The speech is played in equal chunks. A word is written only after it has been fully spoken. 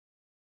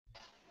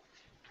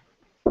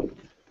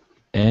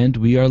And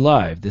we are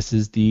live. This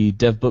is the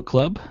Dev Book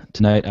Club.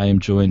 Tonight I am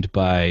joined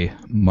by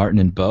Martin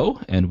and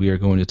Bo, and we are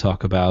going to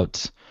talk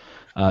about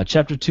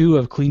Chapter 2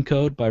 of Clean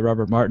Code by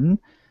Robert Martin.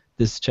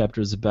 This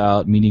chapter is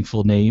about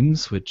meaningful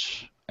names,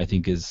 which I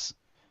think is,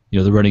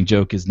 the running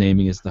joke is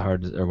naming is the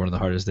hardest, or one of the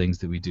hardest things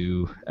that we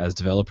do as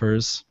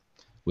developers,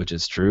 which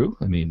is true.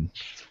 I mean,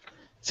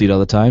 see it all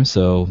the time.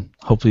 So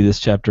hopefully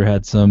this chapter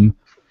had some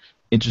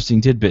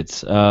interesting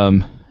tidbits.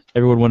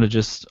 Everyone want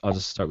to I'll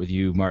just start with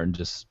you, Martin.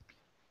 Just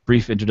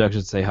brief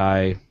introduction, say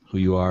hi, who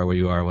you are, where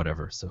you are,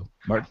 whatever. So,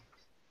 Martin.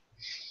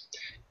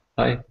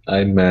 Hi,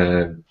 I'm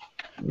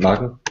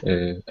Martin,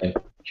 a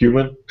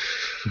human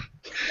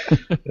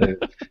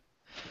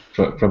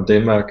from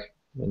Denmark,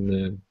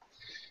 and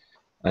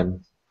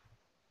I'm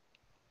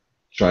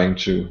trying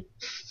to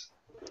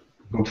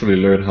hopefully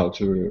learn how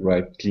to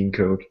write clean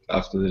code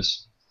after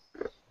this,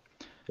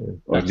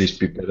 or at least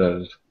be better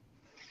at it.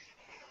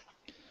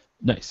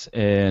 Nice.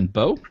 And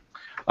Bo?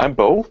 I'm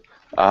Bo.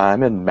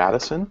 I'm in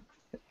Madison,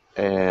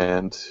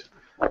 and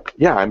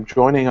yeah, I'm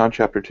joining on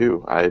Chapter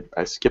 2.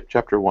 I skipped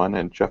Chapter 1,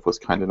 and Jeff was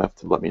kind enough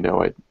to let me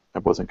know I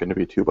wasn't going to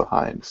be too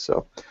behind,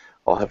 so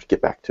I'll have to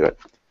get back to it.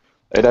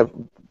 And I've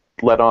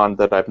let on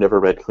that I've never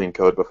read Clean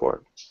Code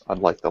before,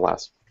 unlike the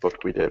last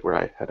book we did where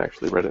I had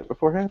actually read it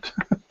beforehand.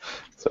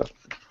 So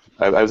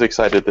I was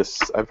excited.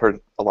 I've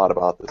heard a lot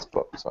about this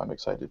book, so I'm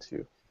excited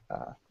to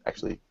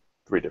actually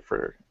read it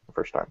for the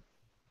first time.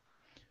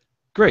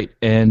 Great.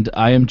 And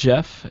I am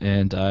Jeff,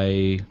 and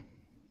I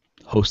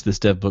host this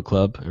Dev Book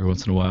Club every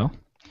once in a while.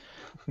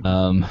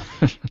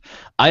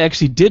 I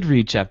actually did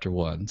read Chapter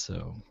 1,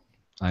 so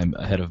I'm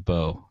ahead of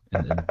Bo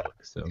in the book.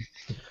 So,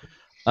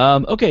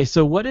 okay,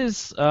 so what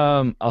is?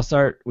 I'll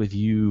start with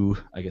you,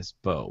 I guess.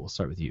 Bo, we'll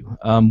start with you.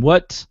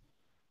 What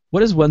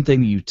is one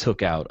thing that you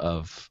took out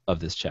of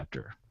this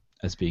chapter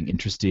as being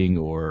interesting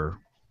or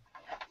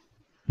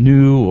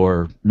new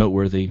or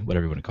noteworthy,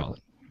 whatever you want to call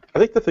it? I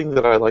think the thing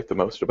that I liked the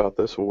most about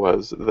this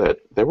was that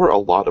there were a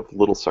lot of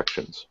little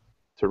sections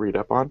to read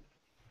up on.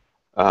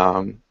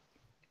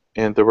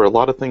 And there were a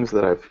lot of things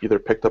that I've either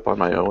picked up on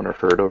my own or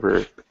heard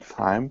over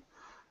time,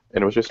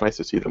 and it was just nice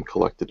to see them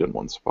collected in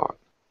one spot.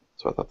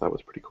 So I thought that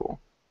was pretty cool.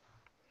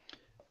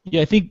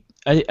 Yeah, I think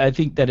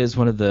that is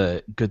one of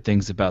the good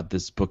things about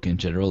this book in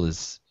general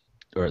is,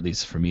 or at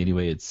least for me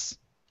anyway, it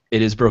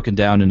is broken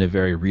down in a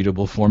very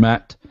readable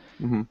format.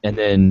 Mm-hmm. And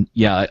then,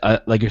 yeah,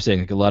 like you're saying,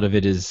 like a lot of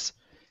it is,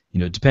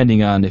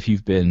 depending on if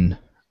you've been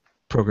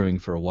programming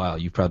for a while,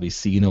 you've probably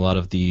seen a lot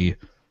of the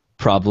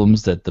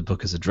problems that the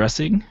book is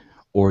addressing,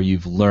 or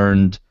you've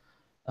learned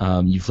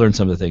some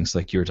of the things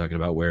like you were talking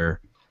about,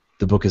 where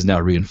the book is now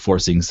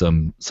reinforcing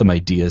some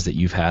ideas that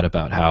you've had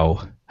about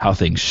how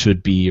things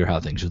should be or how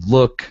things should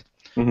look.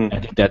 Mm-hmm. I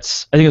think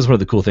that's one of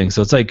the cool things.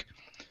 So it's like,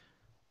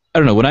 I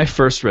don't know, when I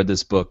first read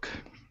this book,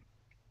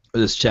 or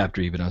this chapter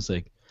even, I was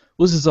like,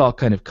 well, this is all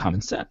kind of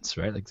common sense,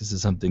 right? Like this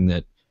is something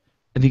that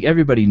I think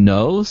everybody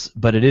knows,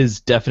 but it is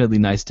definitely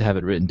nice to have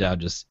it written down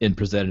just and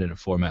presented in a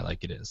format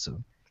like it is.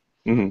 So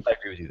mm-hmm. I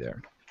agree with you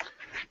there.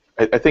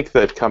 I think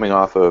that coming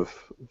off of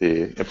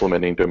the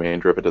Implementing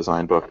Domain-Driven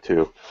Design book,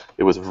 too,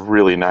 it was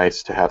really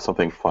nice to have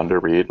something fun to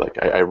read. Like,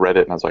 I read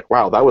it, and I was like,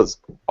 wow, that was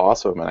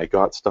awesome, and I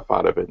got stuff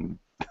out of it. And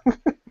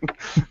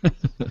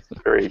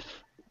very...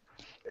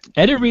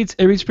 And it reads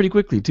pretty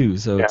quickly, too,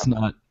 so yeah. It's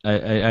not...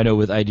 I know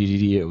with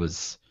IDDD it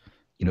was,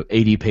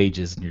 80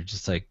 pages, and you're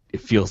just like, it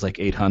feels like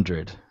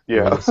 800.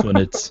 Yeah. This one,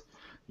 it's...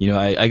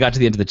 I got to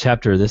the end of the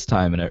chapter this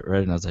time, and I read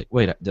it, and I was like,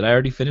 wait, did I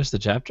already finish the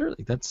chapter?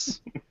 Like,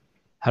 that's...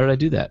 How did I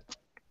do that?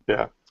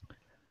 Yeah.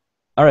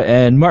 All right,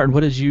 and Martin,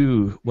 what is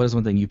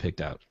one thing you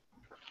picked out?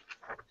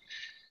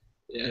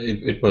 Yeah,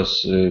 it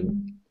was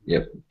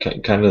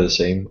kind of the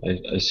same.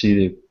 I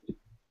see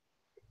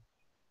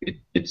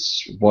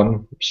it's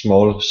one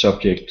small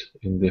subject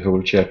in the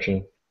whole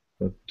chapter,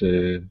 but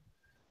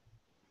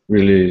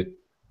really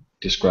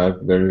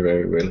described very,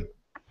 very well,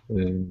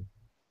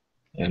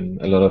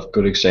 and a lot of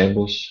good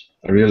examples.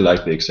 I really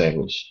like the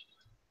examples.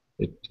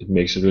 It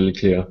makes it really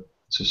clear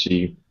to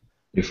see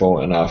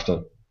before and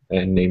after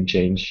a name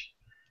change.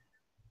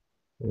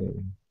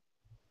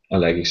 I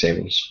like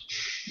examples.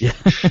 Yeah,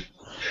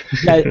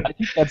 yeah.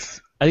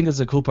 I think that's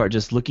a cool part.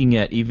 Just looking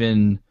at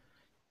even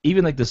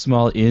like the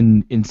small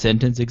in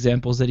sentence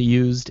examples that he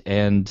used,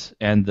 and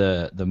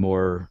the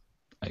more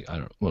I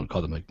don't want to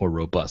call them like more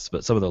robust,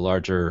 but some of the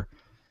larger,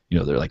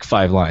 they're like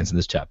 5 lines in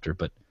this chapter,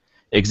 but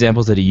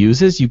examples that he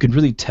uses, you can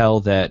really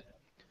tell that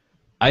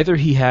either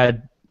he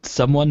had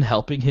someone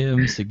helping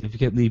him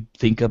significantly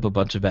think up a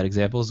bunch of bad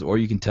examples, or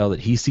you can tell that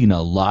he's seen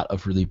a lot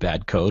of really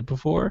bad code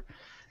before,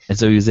 and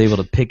so he was able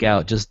to pick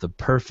out just the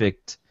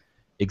perfect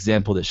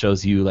example that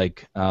shows you,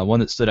 like, one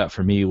that stood out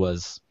for me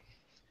was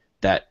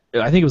that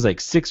I think it was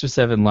like 6 or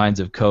 7 lines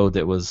of code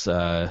that was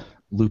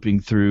looping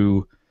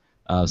through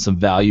some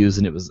values,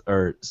 and it was,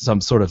 or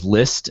some sort of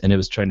list, and it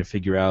was trying to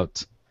figure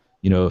out,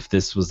 if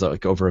this was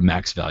like over a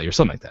max value or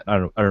something like that. I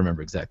don't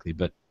remember exactly,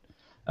 but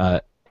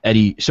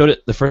Eddie showed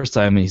it the first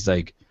time, and he's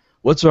like,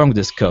 "What's wrong with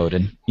this code?"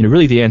 And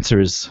really the answer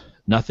is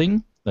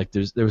nothing. Like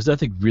there was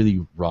nothing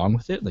really wrong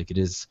with it. Like it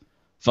is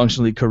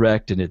functionally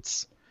correct and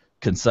it's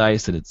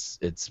concise and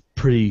it's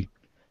pretty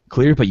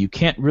clear, but you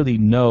can't really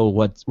know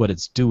what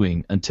it's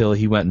doing until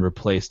he went and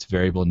replaced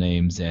variable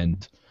names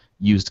and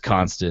used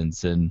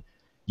constants and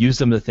used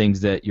some of the things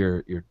that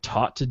you're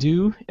taught to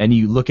do, and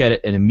you look at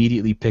it and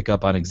immediately pick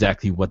up on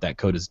exactly what that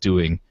code is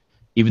doing,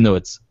 even though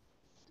it's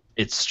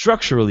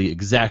structurally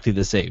exactly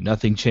the same.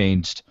 Nothing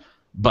changed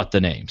but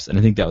the names, and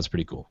I think that was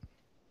pretty cool.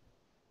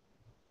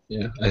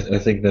 Yeah, I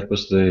think that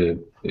was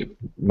the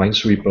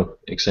Minesweeper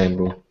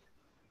example.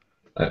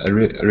 I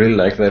really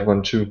like that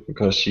one too,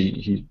 because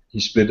he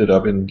split it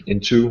up in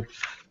two.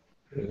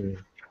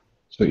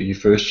 So he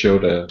first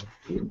showed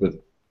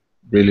with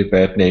really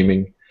bad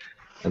naming,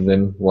 and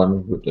then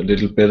one with a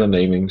little better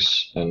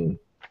namings, and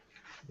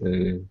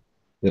the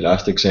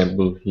last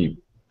example he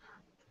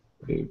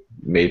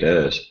made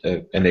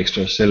an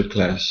extra cell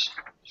class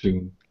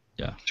to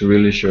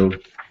really show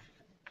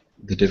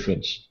the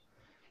difference.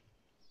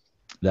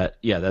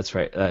 That's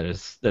right. That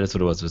is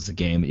what it was the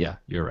game. Yeah,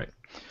 you're right.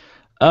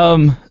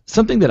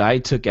 Something that I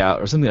took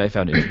out, or something that I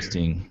found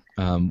interesting,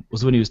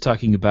 was when he was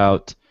talking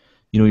about,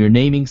 you're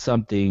naming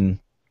something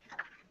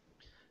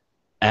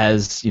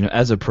as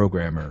a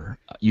programmer.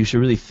 You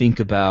should really think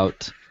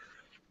about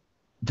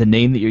the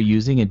name that you're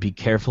using and be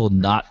careful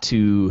not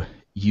to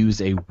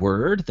use a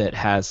word that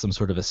has some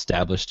sort of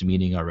established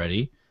meaning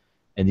already.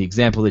 And the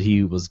example that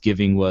he was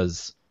giving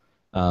was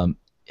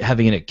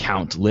having an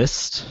account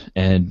list,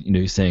 and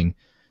he's saying,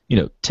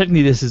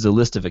 technically this is a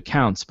list of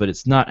accounts, but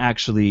it's not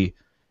actually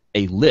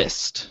a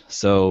list.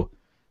 So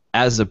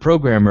as a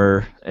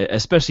programmer,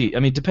 especially,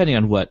 depending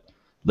on what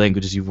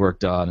languages you've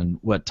worked on and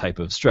what type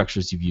of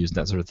structures you've used,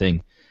 that sort of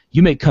thing,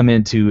 you may come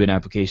into an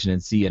application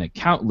and see an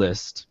account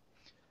list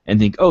and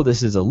think, oh,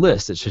 this is a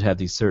list. It should have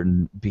these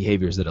certain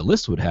behaviors that a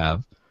list would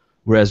have,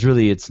 whereas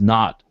really it's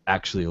not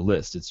actually a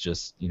list. It's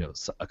just,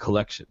 a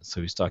collection.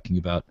 So he's talking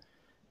about,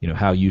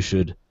 how you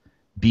should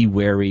be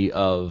wary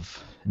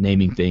of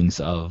naming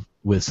things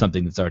with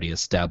something that's already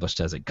established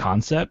as a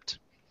concept.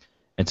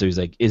 And so he's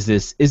like, is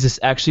this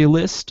actually a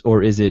list,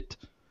 or is it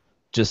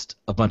just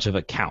a bunch of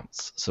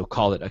accounts? So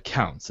call it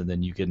accounts, and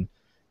then you can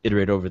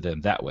iterate over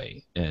them that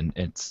way. And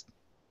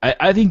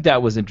I think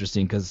that was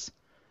interesting because,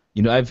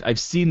 I've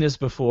seen this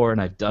before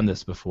and I've done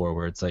this before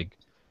where it's like,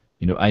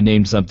 I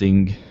named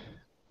something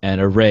an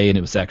array and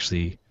it was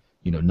actually,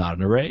 not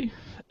an array.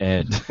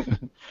 And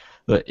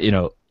but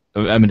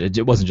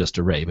it wasn't just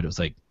array, but it was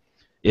like,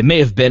 it may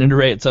have been an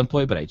array at some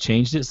point, but I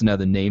changed it, so now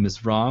the name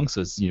is wrong. So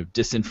it's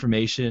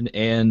disinformation,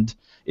 and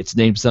it's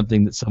named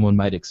something that someone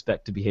might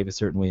expect to behave a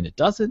certain way, and it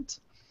doesn't.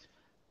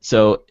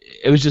 So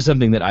it was just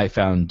something that I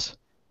found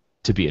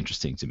to be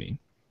interesting to me.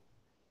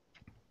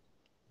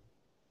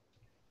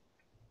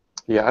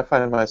 Yeah, I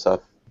find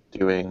myself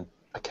doing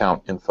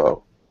account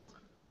info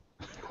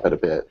quite a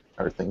bit,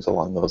 or things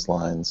along those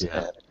lines. Yeah.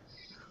 And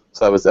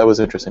so that was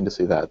interesting to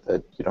see that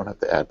you don't have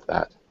to add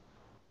that.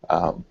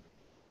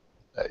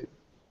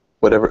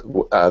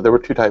 There were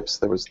two types.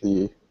 There was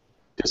the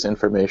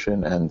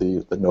disinformation and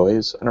the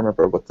noise. I don't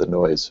remember what the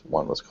noise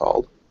one was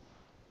called,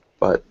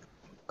 but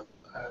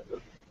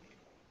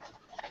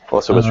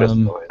unless it was just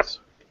noise.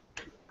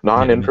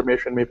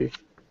 Non-information, maybe?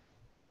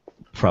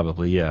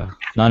 Probably, yeah.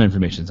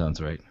 Non-information sounds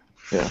right.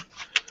 Yeah.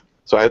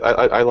 So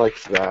I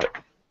liked that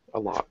a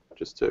lot,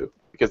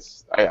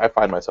 because I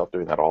find myself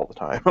doing that all the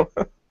time.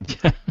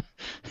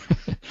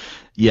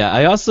 Yeah,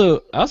 I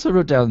also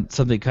wrote down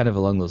something kind of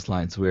along those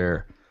lines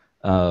where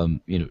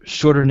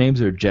shorter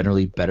names are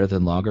generally better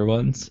than longer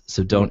ones.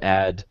 So don't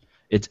add.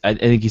 I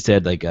think he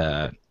said like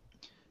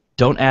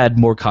don't add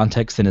more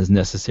context than is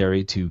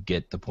necessary to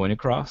get the point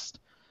across.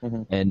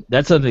 Mm-hmm. And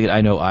that's something that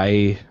I know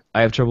I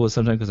have trouble with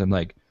sometimes because I'm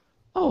like,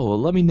 oh, well,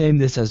 let me name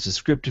this as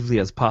descriptively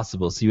as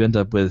possible. So you end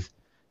up with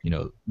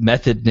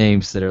method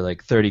names that are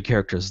like 30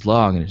 characters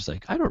long, and it's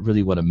like, I don't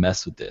really want to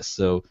mess with this.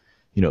 So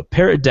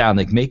pare it down,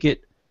 like make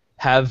it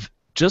have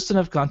just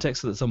enough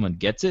context so that someone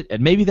gets it,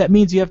 and maybe that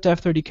means you have to have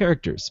 30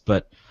 characters,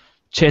 but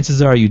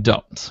chances are you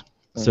don't.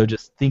 Mm-hmm. So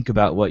just think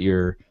about what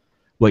you're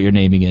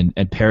naming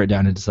and pare it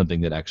down into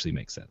something that actually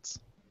makes sense.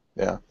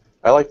 Yeah,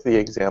 I liked the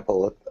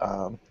example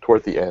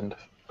toward the end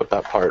of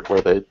that part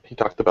where he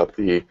talked about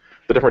the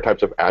different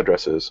types of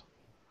addresses.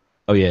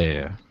 Oh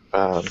yeah.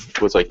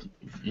 It was like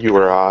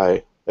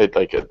URI. At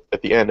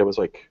the end, it was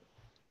like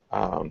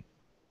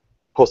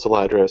postal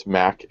address,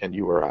 MAC, and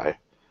URI.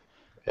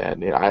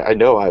 And I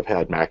know I've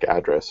had MAC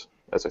address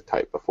as a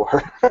type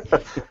before,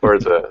 or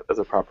as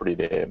a property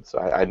name. So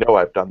I know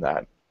I've done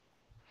that.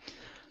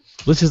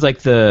 This is like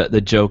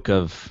the joke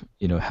of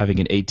having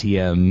an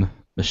ATM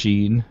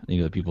machine.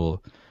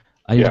 People,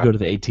 I need to go to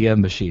the ATM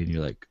machine. And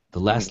you're like, the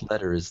last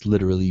letter is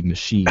literally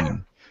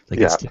machine. Like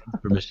it's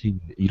different for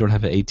machine. You don't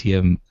have an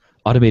ATM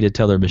automated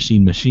teller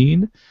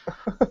machine.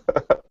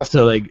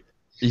 So like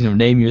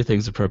name your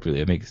things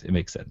appropriately. It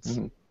makes sense.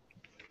 Mm-hmm.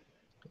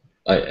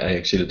 I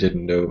actually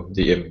didn't know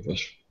the M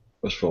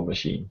was for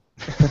machine.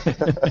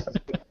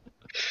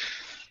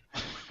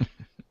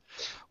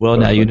 Well,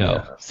 now you know.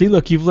 Yeah. See,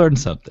 look, you've learned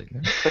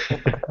something.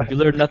 If you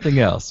learned nothing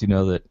else, you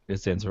know that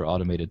it stands for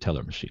automated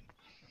teller machine.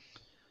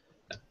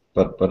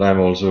 but I'm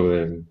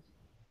also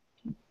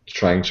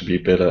trying to be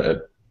better at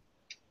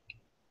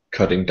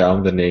cutting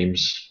down the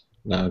names.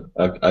 Now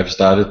I've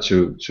started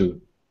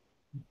to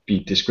be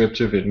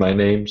descriptive in my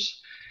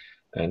names,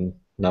 and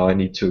now I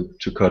need to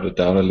cut it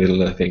down a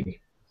little, I think.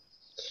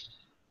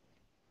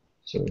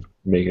 So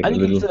make it I a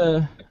think it's little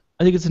a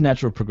I think it's a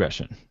natural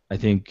progression. I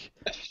think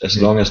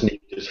as long as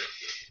needed.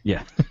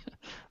 yeah.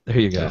 There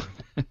you go.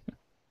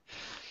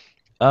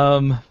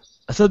 Yeah.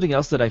 Something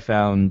else that I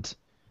found,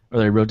 or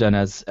that I wrote down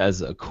as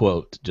a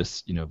quote,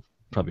 just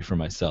probably for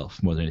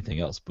myself more than anything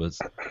else, was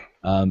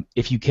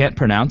if you can't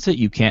pronounce it,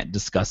 you can't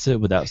discuss it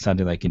without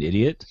sounding like an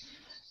idiot.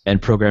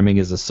 And programming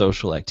is a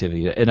social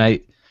activity.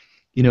 And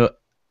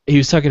he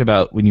was talking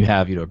about when you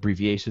have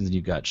abbreviations and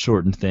you've got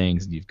shortened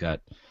things and you've got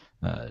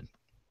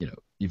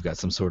you've got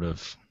some sort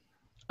of,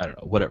 I don't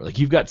know, whatever. Like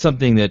you've got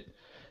something that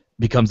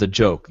becomes a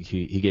joke.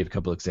 He gave a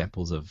couple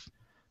examples of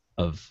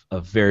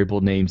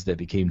variable names that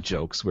became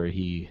jokes where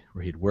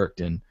he'd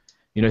worked, and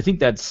I think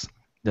that's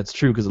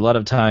true because a lot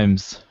of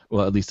times,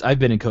 well, at least I've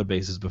been in code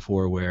bases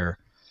before where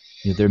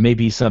there may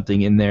be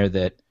something in there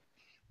that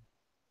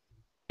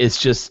it's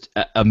just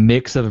a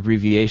mix of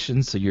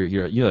abbreviations. So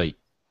you're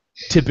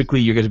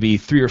typically you're going to be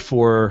 3 or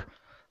 4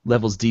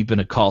 levels deep in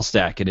a call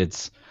stack, and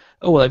it's,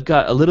 oh well, I've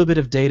got a little bit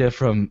of data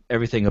from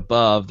everything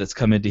above that's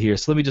come into here,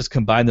 so let me just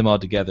combine them all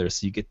together.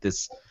 So you get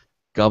this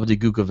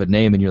gobbledygook of a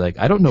name, and you're like,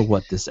 I don't know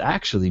what this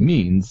actually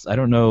means. I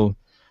don't know,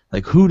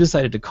 like, who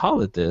decided to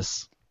call it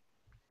this.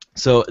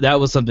 So that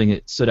was something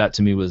that stood out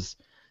to me was,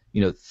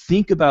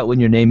 think about when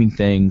you're naming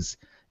things,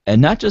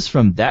 and not just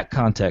from that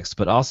context,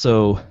 but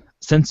also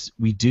since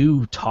we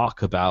do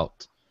talk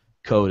about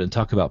code and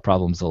talk about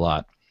problems a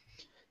lot,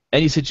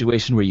 any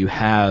situation where you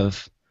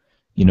have,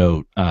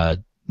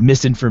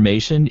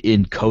 misinformation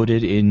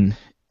encoded in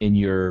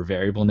your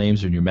variable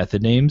names or in your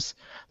method names,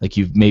 like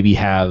you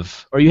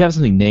have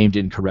something named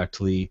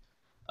incorrectly.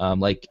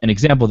 Like an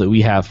example that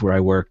we have where I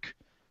work,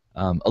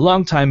 a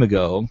long time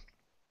ago,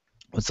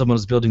 when someone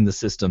was building the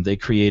system, they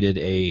created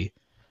a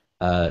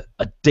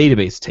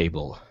database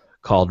table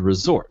called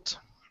resort,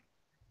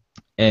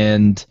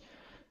 and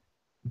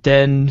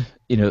then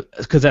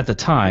because at the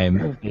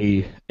time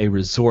a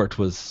resort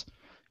was,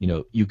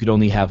 you could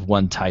only have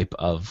one type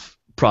of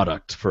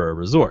product for a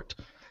resort,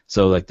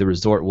 so like the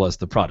resort was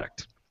the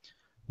product.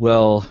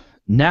 Well,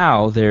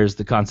 now there's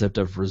the concept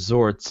of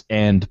resorts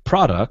and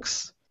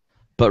products,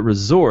 but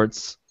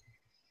resorts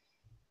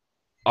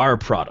are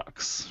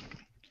products.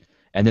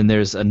 And then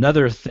there's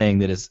another thing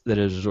that is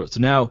resorts. So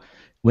now,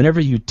 whenever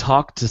you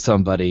talk to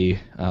somebody,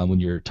 when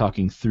you're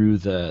talking through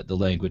the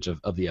language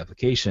of the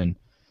application,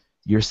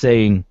 you're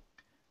saying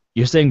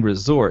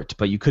resort,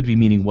 but you could be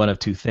meaning one of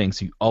two things.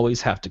 So you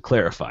always have to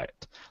clarify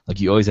it. Like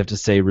you always have to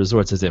say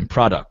resorts as in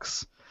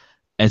products.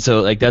 And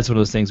so like that's one of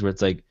those things where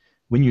it's like,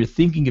 when you're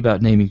thinking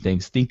about naming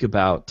things, think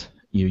about,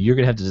 you're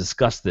going to have to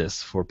discuss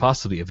this for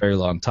possibly a very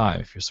long time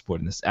if you're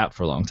supporting this app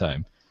for a long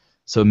time.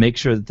 So make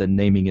sure that the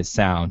naming is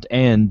sound,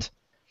 and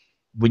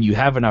when you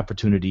have an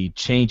opportunity,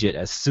 change it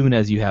as soon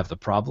as you have the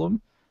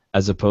problem,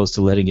 as opposed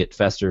to letting it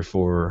fester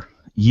for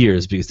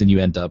years, because then you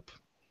end up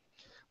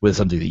with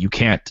something that you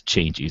can't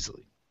change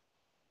easily.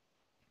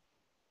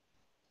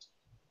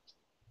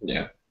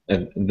 Yeah,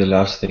 and the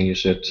last thing you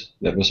said,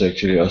 that was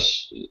actually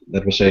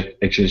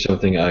actually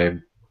something I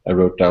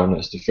wrote down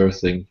as the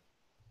first thing.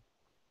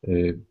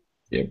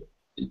 Yeah,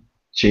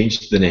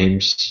 change the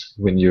names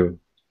when you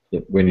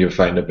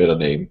find a better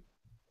name.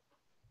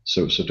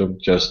 So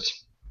don't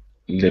just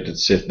let it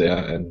sit there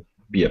and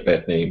be a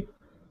bad name.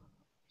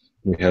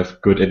 We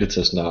have good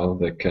editors now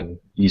that can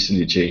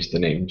easily change the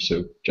name,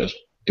 so just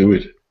do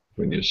it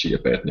when you see a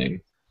bad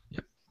name.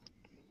 Yep.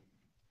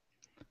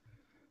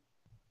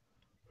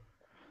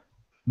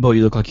 Bo,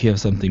 you look like you have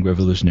something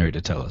revolutionary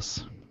to tell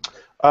us.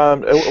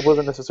 It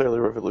wasn't necessarily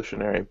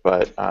revolutionary,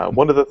 but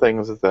one of the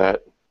things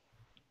that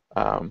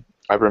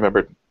I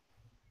remembered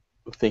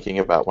thinking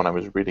about when I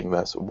was reading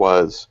this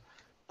was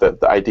the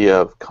idea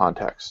of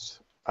context.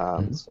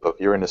 So if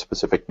you're in a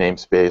specific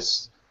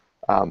namespace,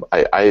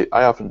 I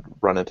often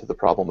run into the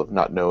problem of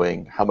not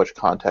knowing how much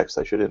context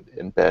I should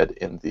embed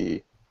in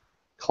the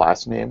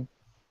class name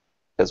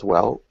as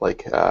well.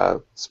 Like,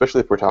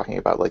 especially if we're talking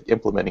about like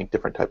implementing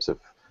different types of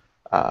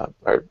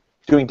or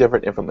doing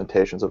different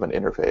implementations of an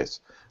interface.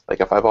 Like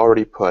if I've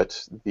already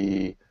put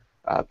the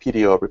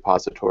PDO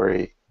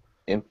repository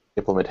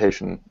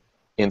implementation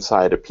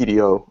inside a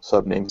PDO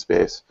sub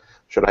namespace,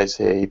 should I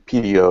say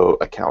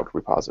PDO account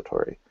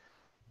repository?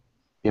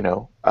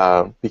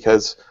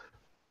 Because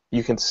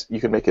you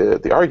can make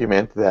the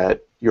argument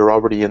that you're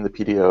already in the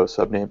PDO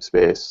sub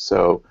namespace,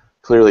 so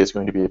clearly it's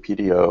going to be a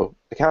PDO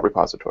account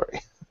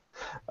repository.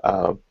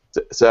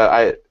 So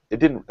I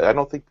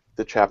don't think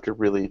the chapter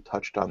really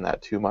touched on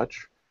that too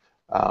much,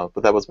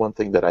 but that was one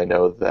thing that I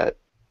know that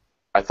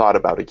I thought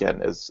about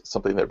again as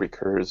something that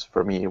recurs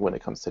for me when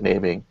it comes to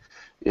naming,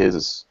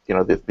 is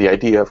the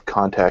idea of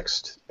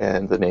context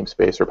and the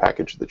namespace or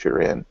package that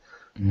you're in,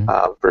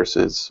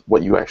 versus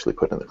what you actually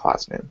put in the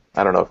class name.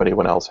 I don't know if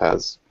anyone else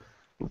has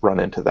run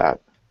into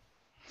that.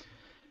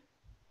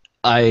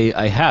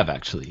 I have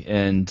actually,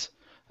 and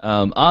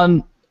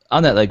on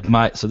that, like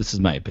so this is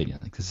my opinion.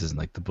 Like this isn't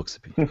like the book's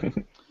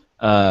opinion.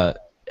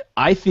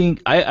 I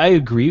think I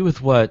agree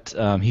with what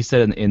he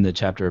said in the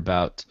chapter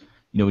about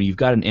when you've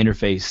got an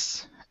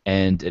interface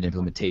and an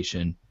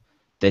implementation,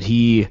 that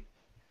he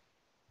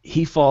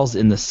falls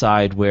in the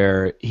side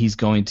where he's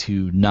going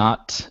to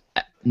not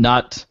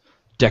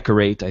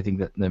decorate. I think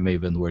that may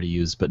have been the word he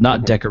used, but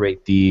not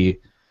decorate the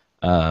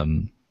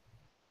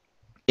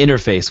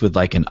interface with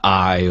like an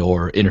I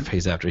or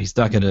interface after. He's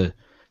not going to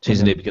change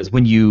the name, because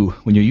when you're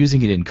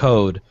using it in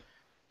code,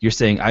 you're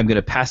saying I'm going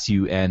to pass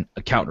you an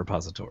account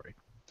repository,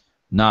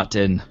 not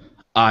an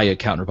I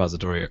account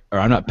repository, or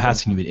I'm not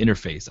passing you an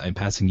interface. I'm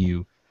passing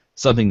you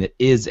something that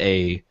is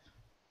a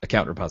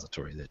account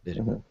repository that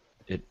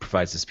it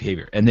provides this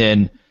behavior, and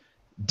then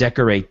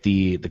decorate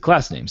the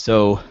class name.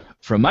 So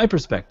from my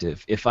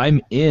perspective, if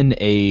I'm in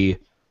a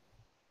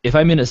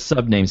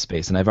sub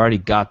namespace and I've already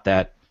got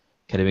that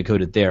kind of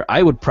encoded there,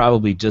 I would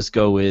probably just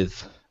go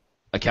with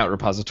account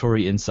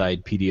repository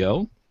inside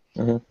PDO.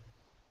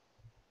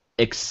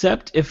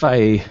 Except if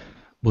I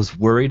was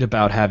worried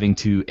about having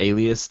to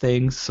alias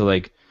things. So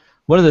like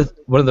one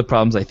of the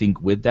problems I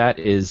think with that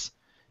is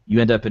you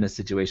end up in a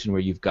situation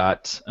where you've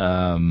got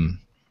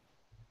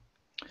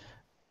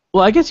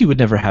well, I guess you would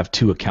never have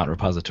two account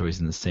repositories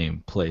in the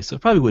same place, so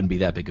it probably wouldn't be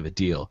that big of a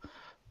deal.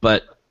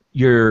 But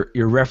you're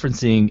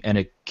referencing an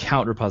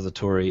account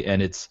repository,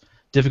 and it's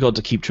difficult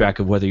to keep track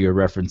of whether you're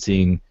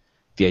referencing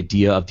the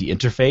idea of the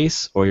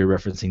interface or you're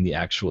referencing the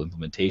actual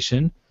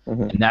implementation.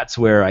 And that's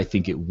where I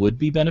think it would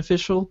be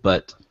beneficial.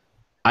 But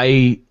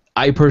I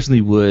personally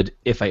would,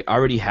 if I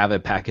already have a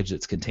package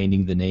that's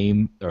containing the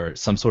name or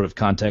some sort of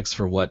context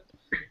for what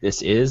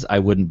this is, I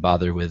wouldn't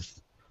bother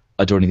with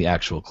adorning the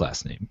actual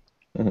class name.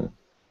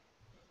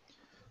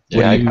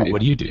 What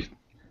do you do?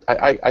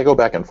 I go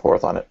back and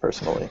forth on it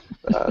personally.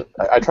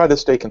 I try to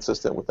stay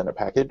consistent within a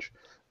package,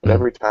 but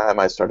every time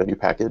I start a new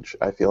package,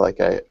 I feel like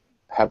I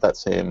have that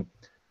same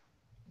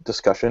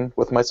discussion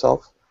with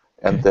myself,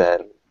 and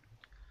then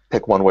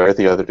pick one way or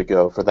the other to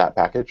go for that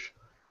package.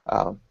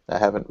 I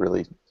haven't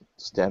really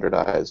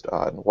standardized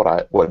on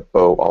what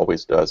Bo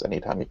always does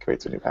anytime he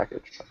creates a new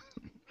package.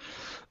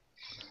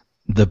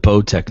 The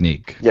Bo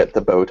technique. Yeah,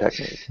 the Bo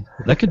technique.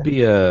 That could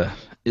be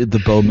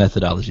the Bo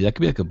methodology. That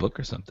could be like a book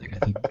or something.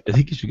 I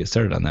think you should get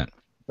started on that.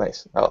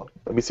 Nice. Oh,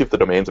 let me see if the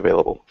domain's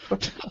available.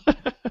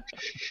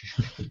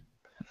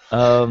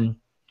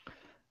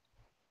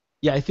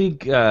 Yeah, I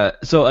think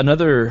so.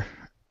 Another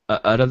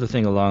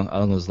thing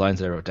along those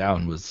lines I wrote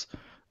down was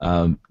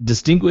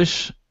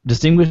distinguish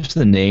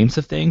the names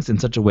of things in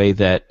such a way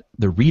that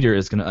the reader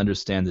is going to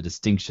understand the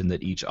distinction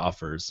that each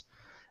offers.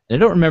 And I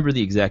don't remember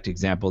the exact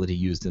example that he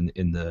used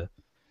in the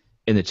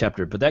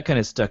chapter, but that kind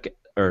of stuck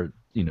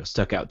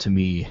out to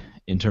me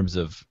in terms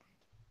of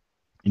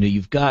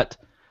you've got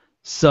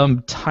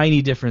some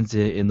tiny difference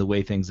in the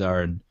way things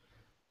are, and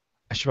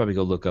I should probably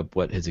go look up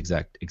what his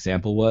exact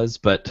example was,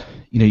 but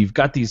you've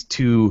got these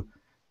two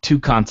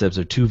concepts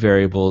or two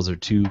variables or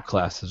two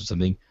classes or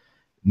something.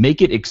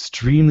 Make it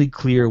extremely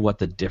clear what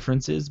the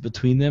difference is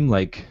between them.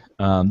 Like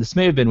this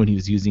may have been when he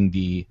was using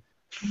the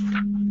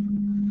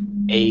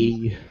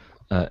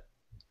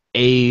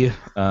a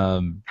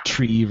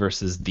tree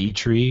versus the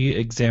tree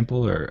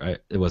example, or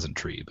it wasn't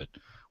tree, but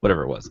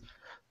whatever it was.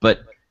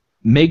 But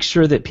make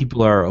sure that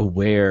people are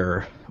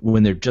aware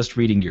when they're just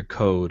reading your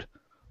code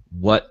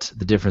what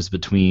the difference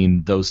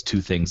between those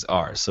two things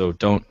are. So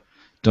don't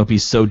be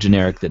so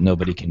generic that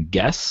nobody can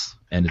guess.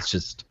 And it's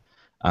just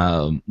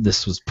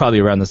this was probably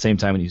around the same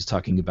time when he was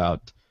talking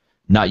about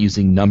not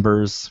using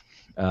numbers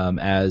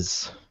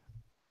as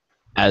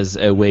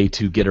a way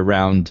to get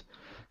around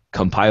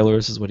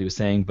compilers, is what he was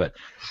saying. But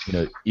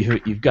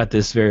you've got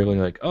this variable, and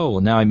you're like, oh,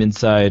 well, now I'm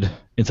inside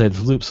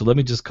the loop, so let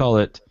me just call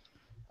it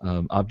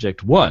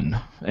object 1,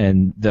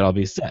 and then I'll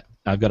be set.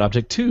 I've got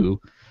object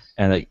 2,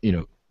 and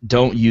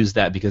don't use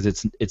that because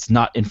it's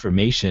not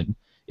information.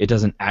 It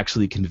doesn't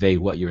actually convey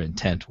what your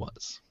intent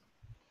was.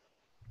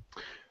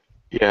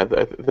 Yeah,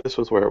 this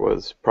was where it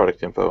was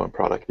product info and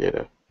product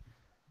data.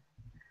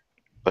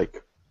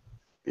 Like,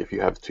 if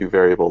you have two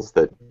variables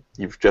that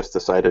you've just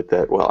decided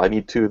that, well, I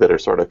need two that are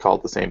sort of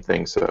called the same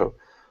thing, so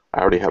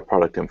I already have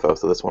product info,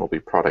 so this one will be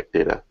product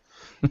data.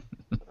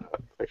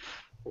 Like,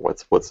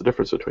 what's the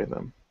difference between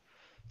them?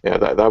 Yeah,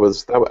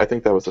 I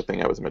think that was the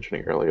thing I was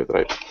mentioning earlier, that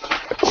I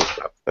picked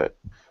up, that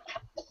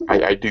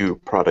I do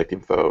product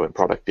info and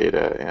product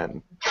data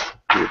and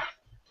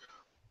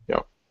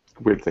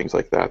weird things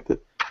like that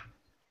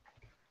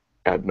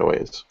add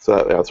noise.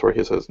 So that's where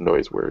he says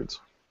noise words.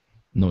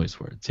 Noise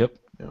words, yep.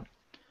 Yeah.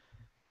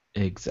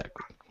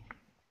 Exactly.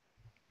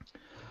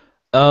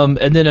 And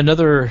then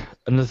another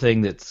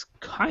thing that's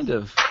kind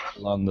of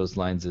along those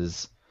lines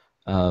is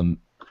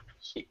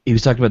he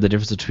was talking about the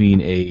difference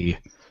between a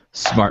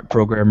smart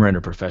programmer and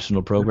a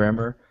professional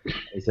programmer.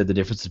 He said the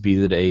difference would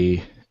be that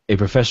a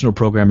professional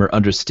programmer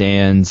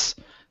understands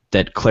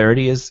that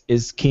clarity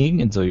is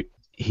king, and so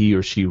he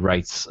or she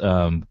writes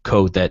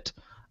code that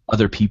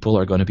other people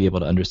are going to be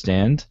able to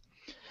understand.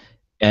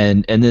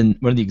 And then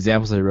one of the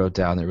examples I wrote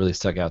down that really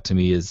stuck out to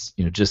me is,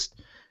 just,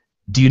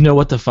 do you know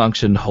what the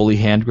function holy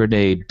hand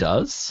grenade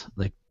does?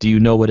 Like, do you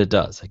know what it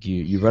does? Like,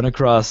 you run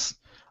across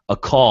a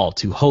call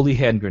to holy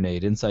hand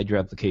grenade inside your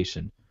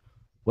application.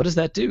 What does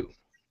that do?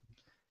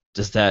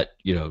 Does that,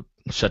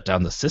 shut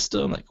down the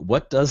system? Like,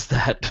 what does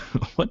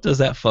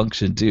that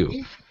function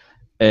do?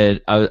 And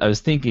I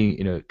was thinking,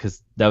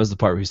 because that was the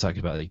part where he was talking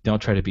about, like,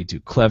 don't try to be too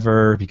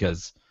clever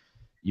because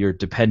you're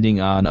depending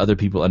on other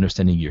people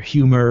understanding your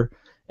humor.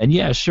 And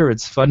yeah, sure,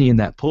 it's funny in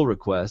that pull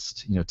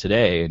request,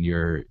 today, and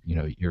your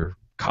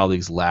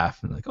colleagues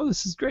laugh and like, oh,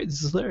 this is great,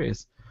 this is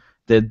hilarious.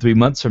 Then 3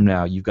 months from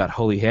now, you've got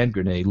holy hand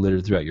grenade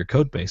littered throughout your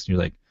code base, and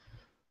you're like,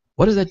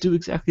 what does that do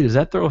exactly? Does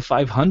that throw a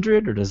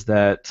 500, or does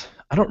that?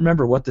 I don't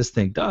remember what this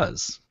thing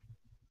does.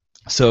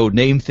 So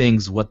name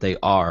things what they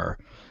are,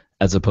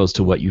 as opposed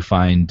to what you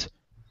find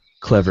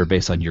clever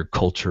based on your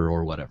culture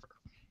or whatever.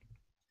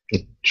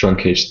 It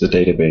truncates the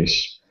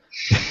database.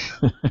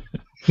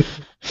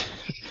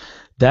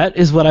 That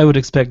is what I would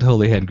expect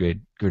holy hand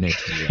grenade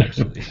to do,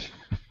 actually.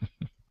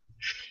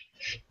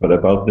 But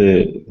about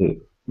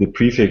the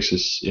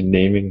prefixes in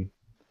naming,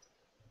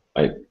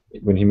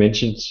 when he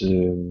mentions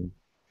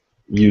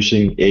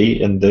using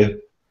a and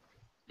the,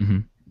 Mm-hmm.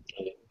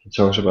 he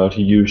talks about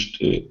he used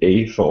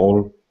a for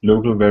all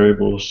local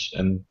variables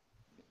and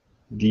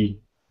the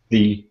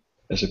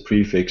as a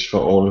prefix for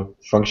all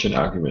function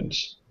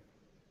arguments.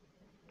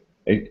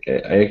 I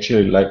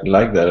actually like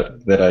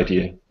that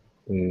idea.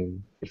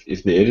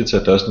 If the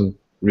editor doesn't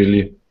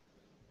really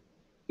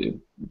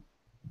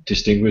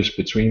distinguish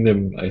between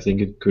them, I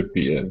think it could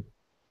be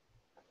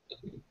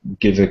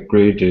give a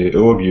great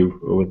overview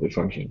over the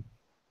function.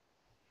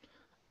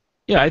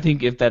 Yeah, I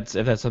think if that's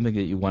something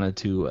that you wanted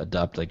to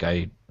adopt, like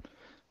I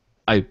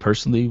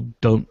personally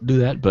don't do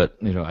that, but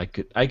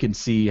I can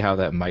see how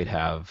that might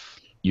have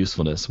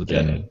usefulness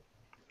within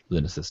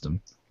a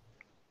system.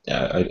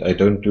 Yeah, I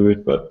don't do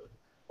it, but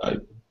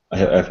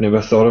I've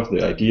never thought of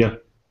the idea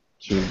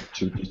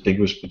to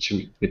distinguish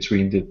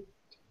between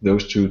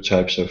those two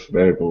types of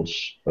variables,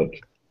 but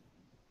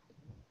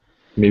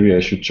maybe I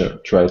should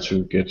try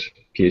to get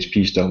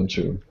PHP down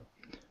to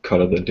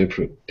color them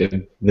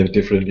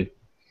differently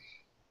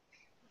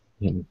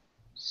and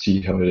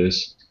see how it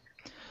is.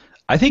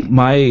 I think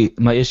my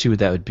issue with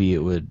that would be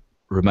it would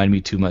remind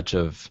me too much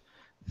of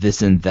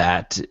this and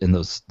that and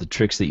the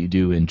tricks that you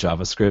do in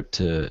JavaScript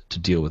to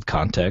deal with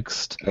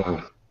context.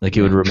 Like,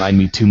 it would remind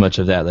me too much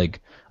of that. Like,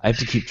 I have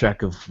to keep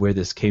track of where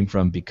this came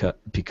from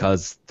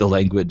because the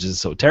language is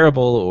so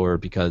terrible, or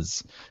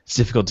because it's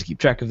difficult to keep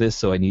track of this.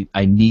 So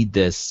I need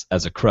this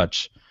as a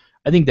crutch.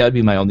 I think that would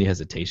be my only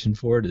hesitation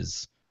for it.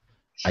 Is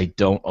I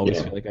don't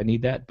always feel like I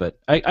need that, but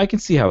I can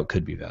see how it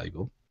could be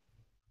valuable.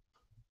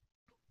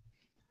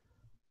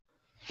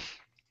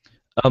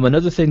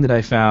 Another thing that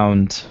I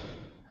found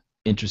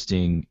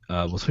interesting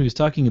was when he was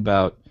talking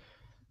about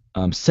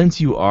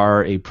since you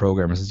are a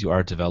programmer, since you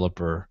are a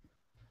developer,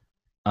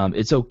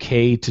 it's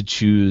okay to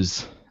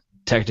choose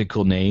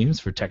technical names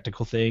for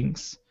technical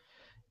things,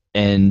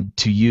 and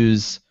to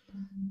use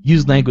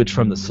language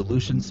from the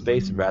solution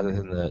space rather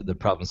than the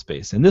problem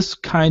space. And this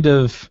kind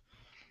of,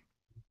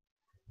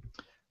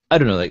 I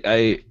don't know, like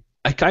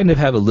I kind of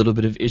have a little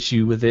bit of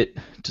issue with it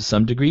to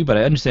some degree, but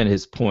I understand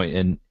his point.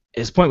 And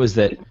his point was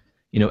that,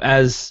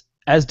 as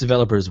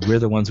developers, we're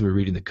the ones who are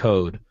reading the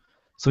code.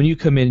 So when you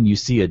come in and you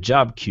see a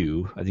job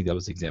queue, I think that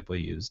was the example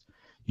he used,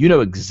 you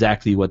know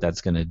exactly what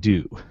that's going to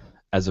do,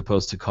 as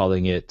opposed to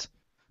calling it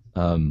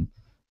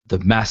the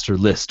master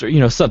list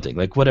or something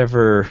like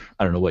whatever.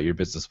 I don't know what your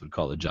business would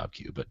call a job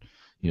queue, but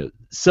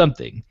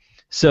something.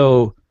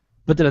 So,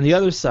 but then on the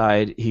other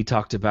side, he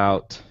talked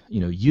about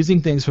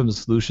using things from the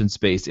solution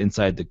space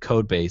inside the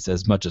code base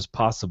as much as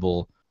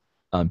possible,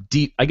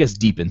 deep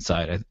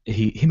inside.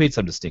 He made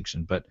some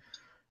distinction, but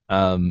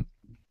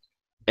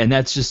and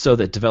that's just so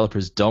that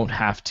developers don't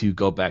have to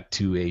go back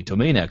to a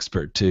domain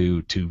expert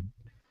to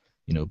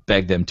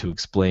beg them to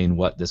explain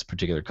what this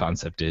particular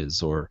concept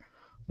is or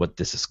what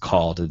this is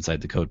called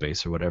inside the code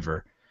base or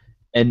whatever.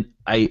 And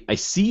I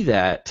see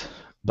that,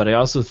 but I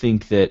also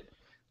think that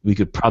we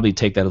could probably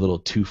take that a little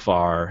too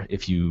far.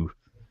 If you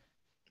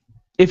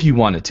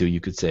wanted to,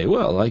 you could say,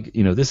 well,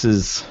 this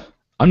is,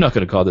 I'm not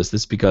going to call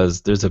this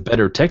because there's a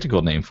better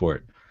technical name for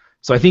it.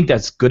 So I think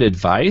that's good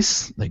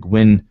advice. Like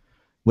when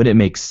it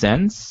makes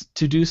sense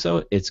to do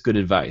so, it's good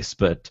advice.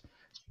 But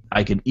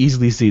I can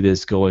easily see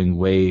this going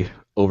way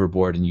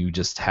overboard, and you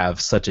just have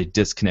such a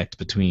disconnect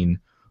between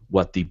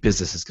what the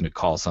business is going to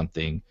call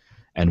something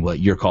and what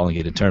you're calling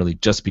it internally,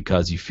 just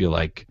because you feel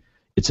like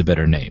it's a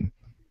better name.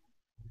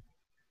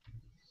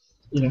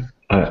 Yeah,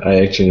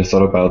 I actually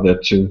thought about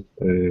that too.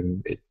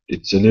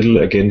 It's a little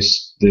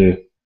against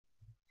the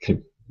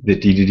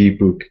DDD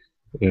book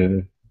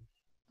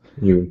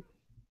you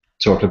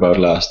talked about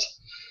last,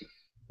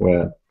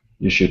 where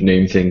you should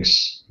name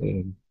things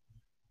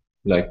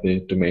like the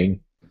domain.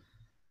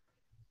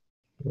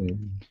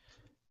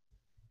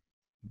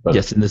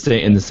 Yes, in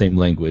the same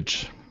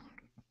language.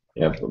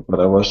 Yeah, but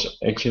I was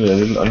actually a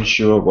little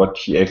unsure what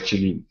he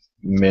actually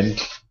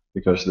meant,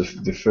 because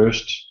the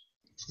first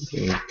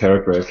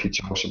paragraph, he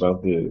talks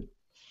about the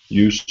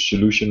use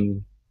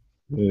solution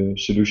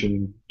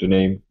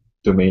domain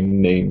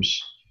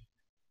names,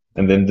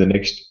 and then the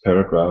next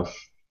paragraph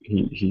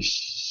he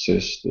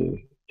says the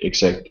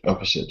exact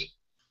opposite.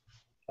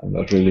 I'm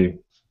not really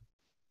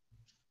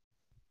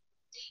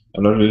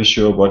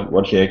sure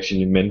what he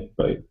actually meant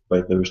by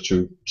those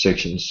two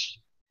sections.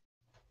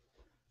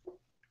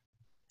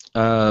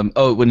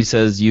 When he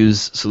says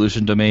use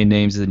solution domain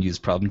names and then use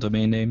problem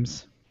domain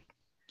names.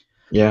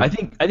 Yeah. I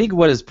think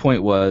what his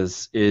point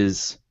was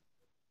is,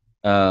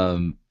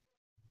 so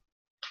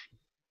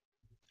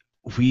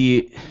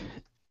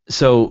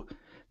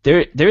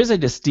there is a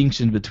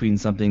distinction between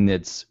something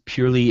that's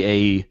purely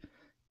a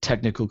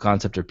technical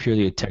concept or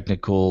purely a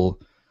technical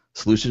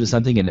solution to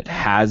something, and it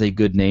has a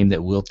good name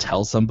that will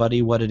tell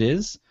somebody what it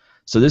is.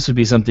 So this would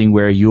be something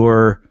where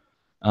you're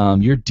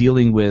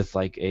dealing with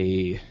like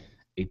a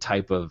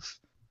type of,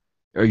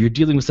 or you're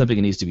dealing with something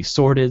that needs to be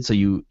sorted. So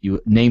you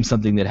name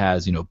something that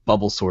has,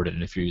 bubble sorted,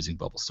 and if you're using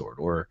bubble sort,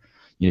 or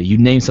you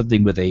name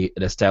something with an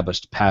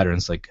established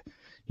patterns like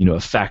a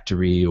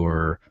factory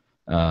or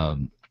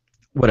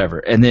whatever.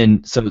 And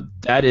then so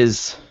that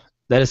is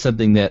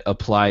something that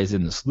applies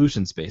in the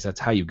solution space. That's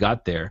how you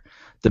got there.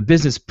 The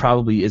business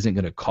probably isn't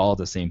going to call it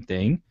the same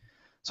thing.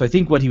 So I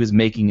think what he was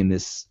making in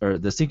this, or the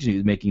distinction he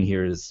was making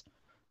here, is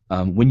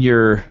when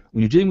you're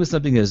dealing with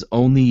something that is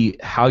only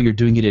how you're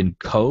doing it in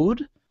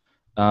code,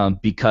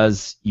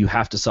 because you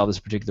have to solve this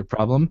particular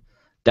problem,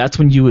 that's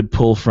when you would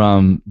pull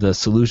from the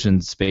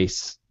solution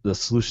space, the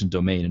solution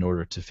domain, in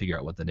order to figure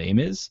out what the name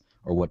is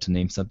or what to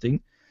name something.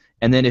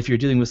 And then if you're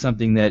dealing with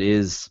something that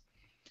is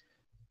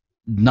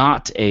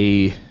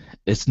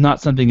it's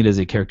not something that is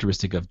a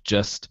characteristic of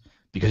just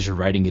because you're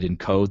writing it in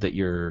code that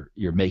you're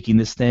making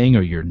this thing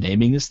or you're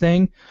naming this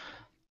thing,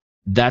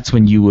 that's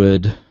when you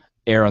would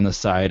err on the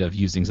side of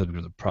using something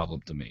with a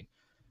problem domain.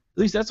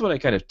 At least that's what I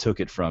kind of took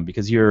it from,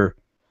 because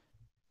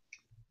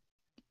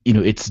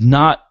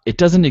it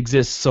doesn't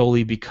exist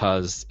solely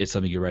because it's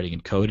something you're writing in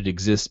code. It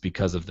exists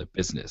because of the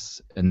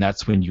business, and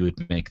that's when you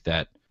would make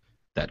that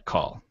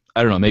call.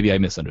 I don't know, maybe I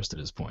misunderstood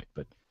his point,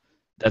 but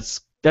that's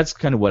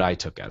kind of what I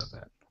took out of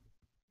that.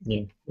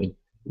 Yeah, it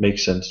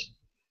makes sense.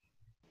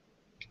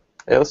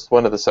 Yeah, this is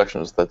one of the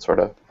sections that sort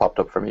of popped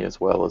up for me as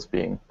well as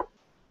being,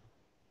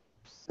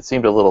 it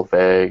seemed a little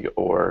vague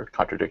or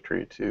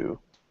contradictory to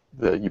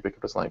the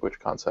ubiquitous language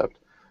concept.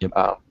 Yep.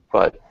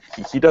 But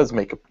he does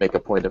make a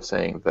point of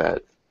saying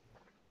that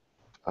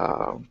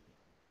part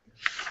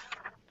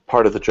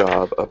of the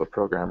job of a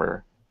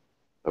programmer,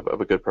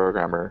 of a good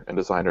programmer and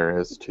designer,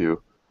 is to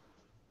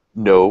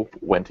know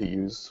when to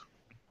use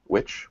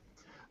which.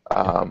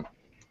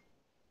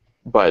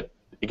 But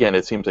again,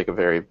 it seems like a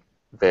very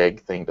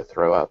vague thing to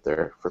throw out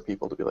there for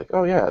people to be like,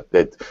 oh yeah,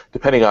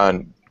 depending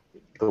on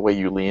the way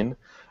you lean,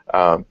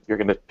 you're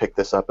going to pick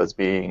this up as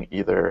being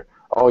either,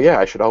 oh yeah,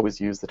 I should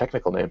always use the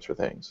technical names for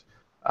things,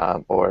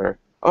 or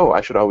oh,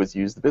 I should always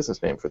use the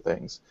business name for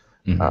things.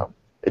 Mm-hmm.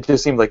 It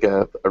just seemed like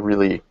a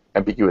really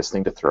ambiguous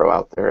thing to throw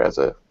out there as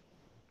a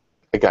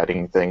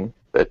guiding thing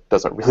that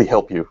doesn't really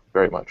help you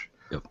very much.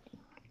 Yep.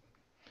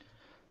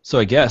 So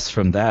I guess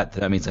from that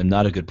means I'm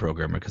not a good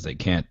programmer, because I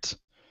can't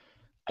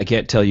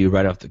tell you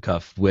right off the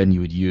cuff when you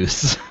would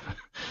use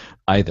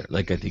either.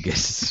 Like, I think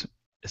it's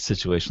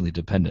situationally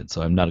dependent,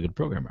 so I'm not a good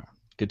programmer.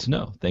 Good to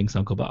know. Thanks,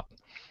 Uncle Bob.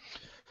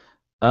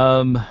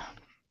 Let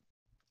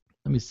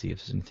me see if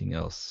there's anything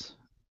else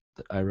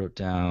that I wrote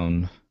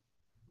down.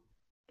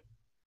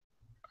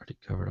 Already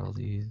covered all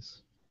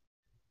these.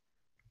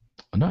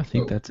 Oh, no, I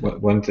think that's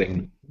it. One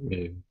thing,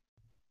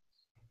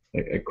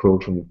 a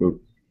quote from the book,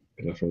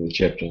 from the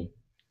chapter.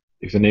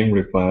 If a name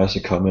requires a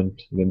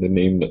comment, then the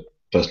name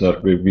does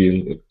not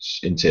reveal its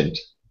intent.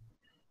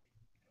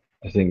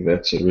 I think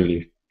that's a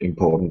really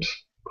important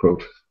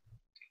quote.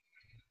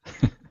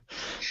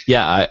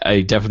 Yeah,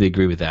 I definitely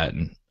agree with that.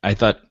 And I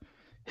thought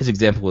his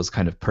example was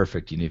kind of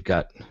perfect. You've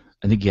got,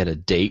 I think he had a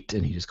date,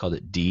 and he just called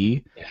it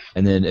D. Yeah.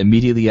 And then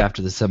immediately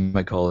after the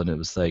semicolon, it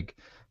was like,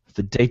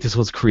 the date this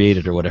was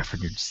created or whatever.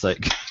 And you're just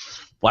like,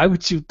 why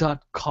would you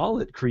not call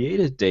it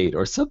created date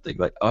or something?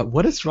 Like,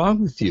 what is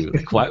wrong with you?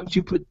 Like, why would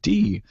you put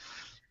D?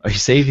 Are you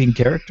saving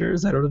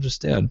characters? I don't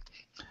understand.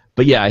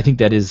 But yeah, I think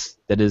that is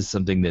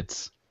something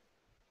that's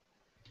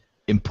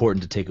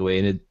important to take away,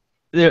 and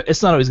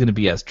it's not always going to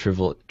be as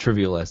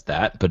trivial as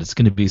that, but it's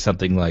going to be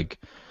something like,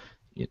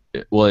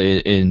 well,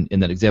 in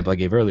that example I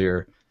gave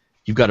earlier,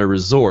 you've got a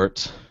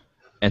resort,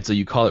 and so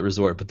you call it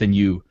resort, but then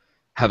you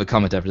have a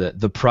comment after that,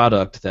 the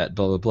product that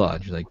blah blah blah,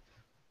 and you're like,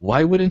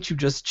 why wouldn't you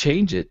just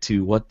change it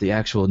to what the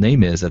actual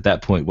name is at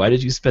that point? Why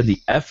did you spend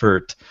the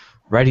effort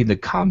writing the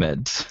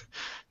comment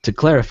to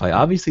clarify?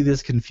 Obviously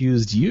this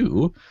confused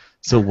you,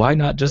 so why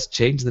not just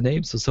change the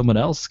name so someone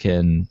else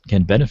can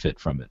benefit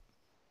from it?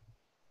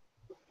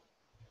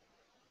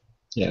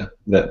 Yeah,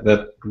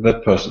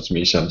 that puzzles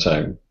me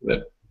sometimes,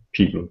 that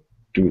people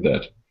do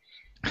that.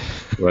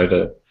 Write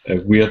a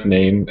weird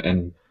name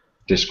and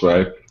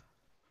describe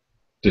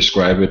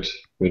it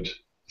with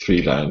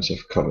 3 lines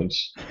of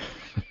comments.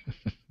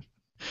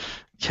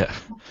 Yeah,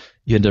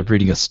 you end up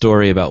reading a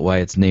story about why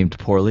it's named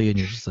poorly, and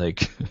you're just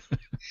like,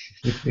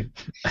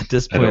 at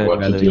this I point, don't I'd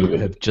want to rather deal you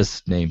with have it.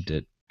 just named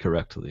it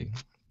correctly.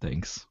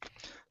 Thanks.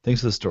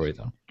 Thanks for the story,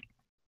 though.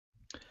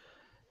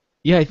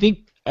 Yeah, I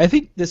think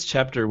this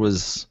chapter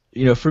was,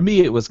 for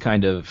me, it was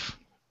kind of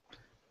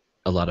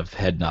a lot of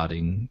head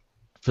nodding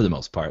for the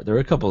most part. There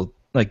were a couple,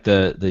 like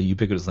the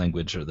ubiquitous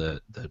language or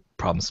the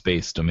problem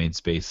space, domain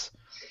space,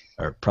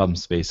 or problem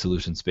space,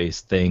 solution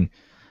space thing.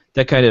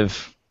 That kind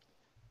of,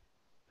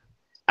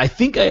 I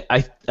think I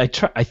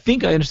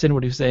understand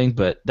what he was saying,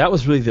 but that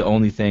was really the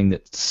only thing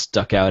that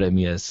stuck out at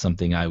me as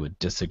something I would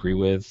disagree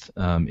with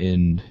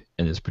in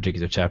this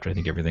particular chapter. I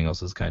think everything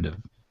else is kind of,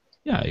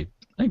 yeah, I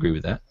agree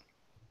with that.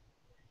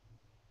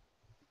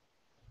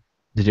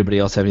 Did anybody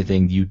else have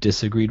anything you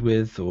disagreed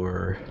with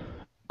or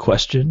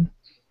question?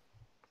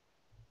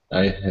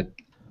 I had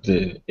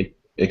the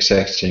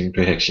exact same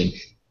reaction.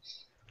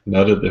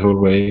 Nodded the whole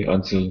way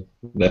until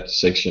that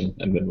section,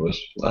 and then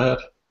was what?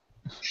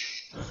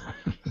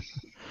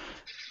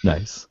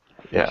 Nice.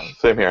 Yeah,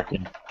 same here.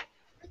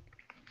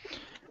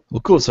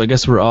 Well, cool. So I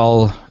guess we're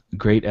all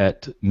great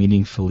at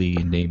meaningfully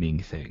naming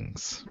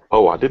things.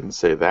 Oh, I didn't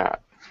say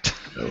that.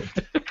 No.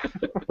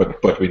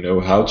 But we know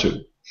how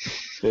to.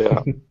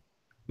 Yeah.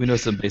 We know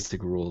some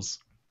basic rules.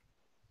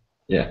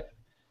 Yeah.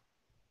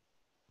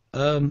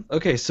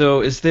 Okay,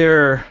 so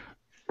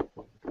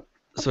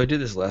so I did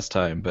this last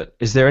time, but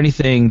is there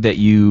anything that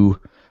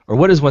or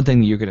what is one thing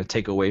that you're going to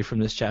take away from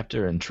this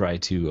chapter and try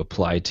to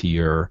apply to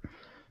your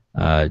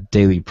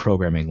daily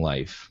programming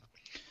life?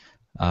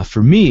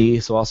 For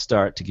me, so I'll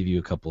start to give you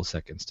a couple of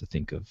seconds to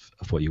think of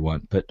what you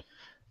want. But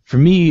for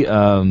me,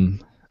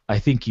 I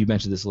think you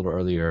mentioned this a little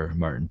earlier,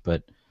 Martin,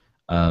 but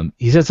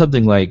he said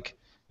something like,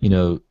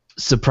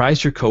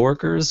 surprise your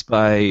coworkers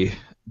by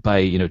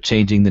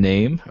changing the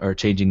name or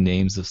changing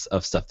names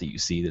of stuff that you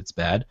see that's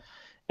bad,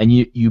 and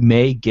you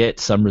may get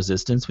some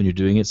resistance when you're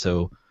doing it.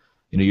 So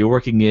you're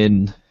working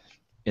in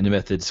a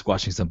method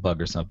squashing some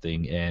bug or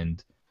something,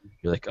 and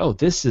you're like, oh,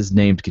 this is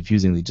named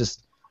confusingly.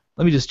 Just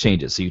let me just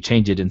change it. So you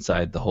change it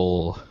inside the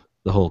whole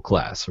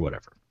class or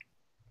whatever,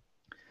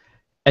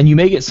 and you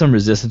may get some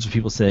resistance from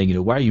people saying,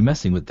 why are you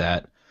messing with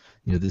that?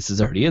 This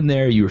is already in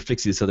there. You were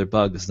fixing this other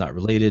bug. This is not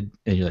related.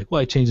 And you're like,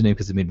 well, I changed the name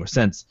because it made more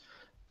sense.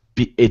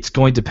 It's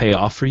going to pay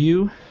off for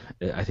you,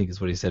 I think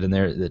is what he said in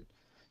there, that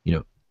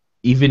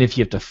even if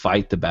you have to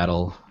fight the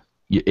battle,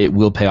 it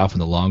will pay off in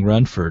the long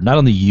run for not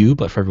only you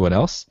but for everyone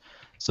else.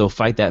 So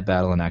fight that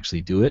battle and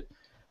actually do it.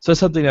 So that's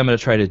something I'm going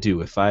to try to do.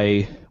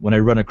 When I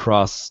run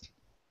across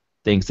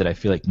things that I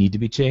feel like need to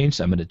be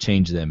changed, I'm going to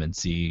change them and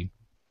see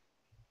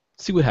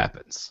what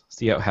happens.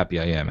 See how happy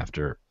I am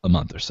after a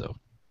month or so.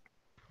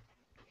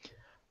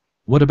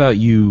 What about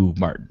you,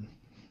 Martin?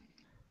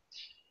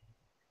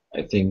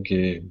 I think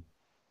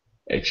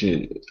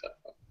actually,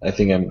 I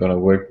think I'm gonna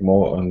work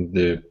more on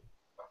the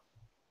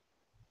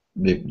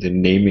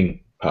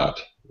naming part,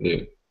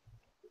 the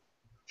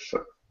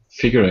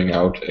figuring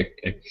out a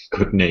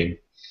good name.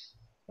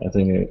 I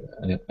think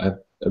I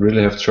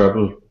really have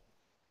trouble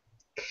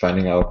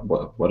finding out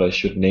what I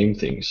should name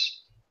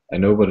things. I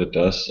know what it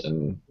does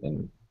and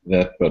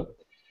that, but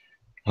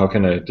how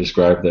can I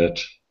describe that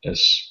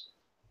as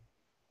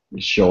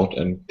short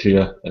and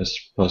clear as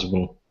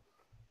possible?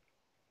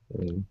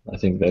 I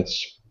think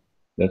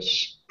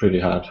that's pretty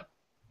hard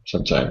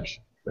sometimes,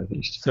 at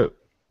least.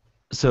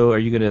 So are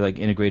you going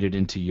to integrate it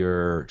into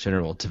your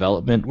general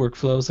development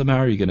workflow somehow?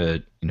 Are you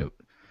going to,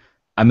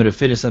 I'm going to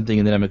finish something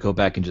and then I'm going to go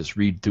back and just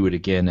read through it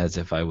again as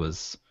if I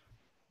was,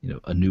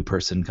 a new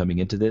person coming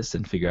into this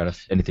and figure out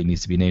if anything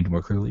needs to be named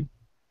more clearly?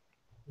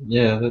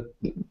 Yeah,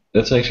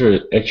 that's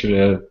actually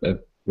a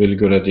really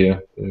good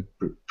idea.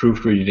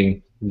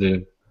 Proofreading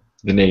the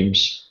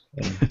names.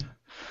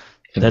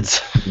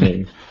 That's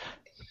name.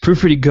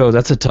 Proofreading Go.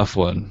 That's a tough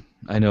one.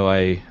 I know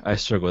I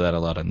struggle with that a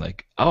lot. I'm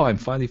like, oh, I'm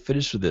finally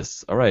finished with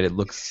this. All right, it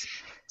looks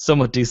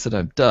somewhat decent.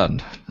 I'm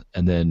done.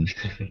 And then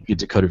you get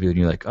to code review and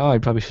you're like, oh, I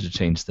probably should have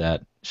changed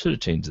that. Should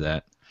have changed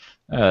that.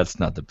 That's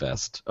not the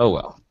best. Oh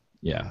well.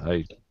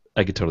 Yeah,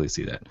 I could totally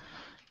see that.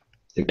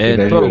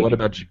 And Bo, what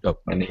about you? Oh.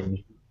 My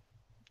name.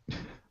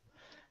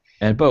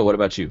 And Bo, what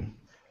about you?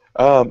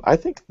 I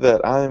think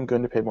that I'm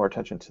going to pay more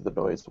attention to the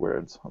noised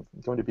words. I'm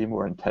going to be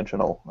more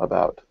intentional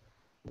about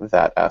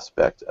that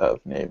aspect of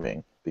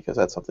naming, because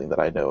that's something that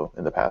I know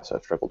in the past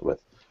I've struggled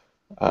with.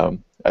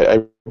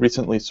 I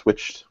recently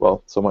switched,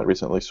 somewhat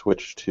recently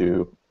switched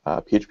to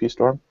PHP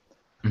Storm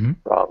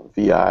from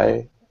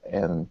VI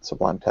and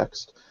Sublime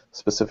Text,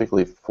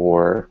 specifically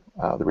for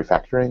the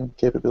refactoring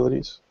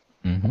capabilities.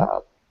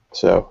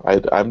 So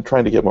I'm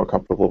trying to get more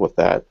comfortable with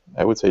that.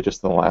 I would say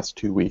just in the last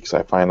 2 weeks,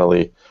 I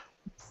finally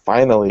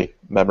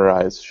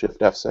memorized Shift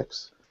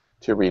F6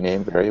 to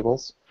rename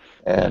variables.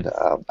 And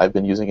I've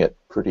been using it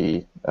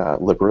pretty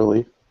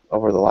liberally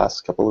over the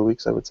last couple of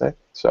weeks, I would say.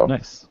 So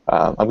nice.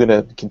 I'm going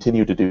to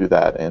continue to do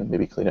that and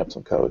maybe clean up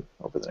some code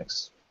over the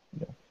next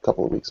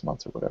couple of weeks,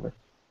 months, or whatever.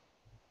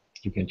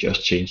 You can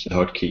just change the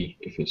hotkey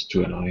if it's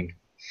too annoying.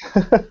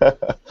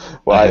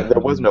 Well, there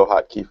was no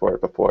hotkey for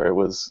it before. It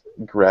was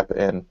grep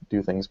and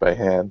do things by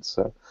hand.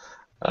 So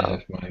I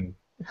have mine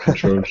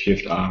Control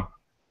Shift R.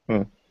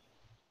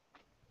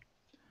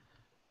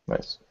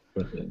 Nice.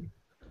 But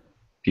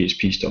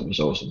PHP Storm is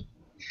awesome.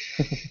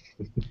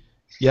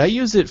 Yeah, I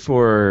use it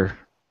for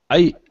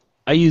I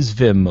use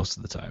Vim most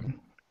of the time,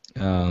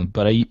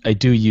 but I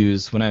do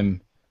use when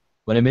I'm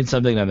in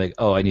something and I'm like,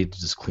 oh, I need to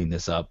just clean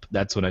this up.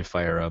 That's when I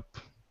fire up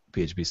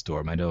PHP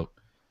Storm. I don't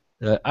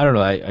know.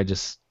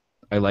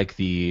 I like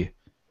the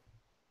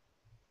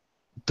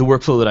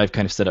workflow that I've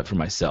kind of set up for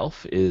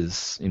myself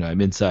is,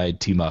 I'm inside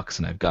Tmux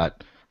and I've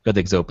got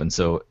things open.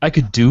 So I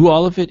could do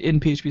all of it in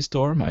PHP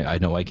Storm. I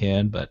know I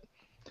can, but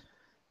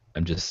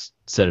I'm just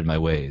set in my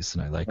ways,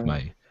 and I like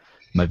my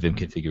Vim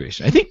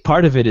configuration. I think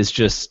part of it is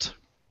just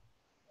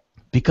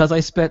because I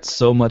spent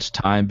so much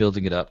time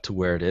building it up to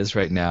where it is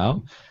right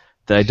now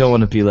that I don't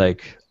want to be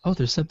like, oh,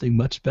 there's something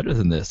much better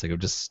than this. Like I'm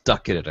just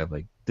stuck in it. I'm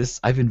like,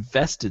 I've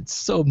invested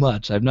so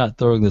much. I'm not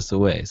throwing this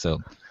away. So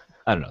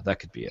I don't know. That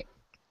could be it.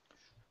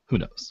 Who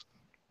knows?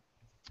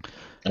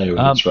 I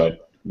only tried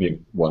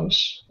Vim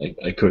once.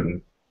 I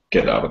couldn't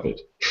get out of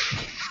it.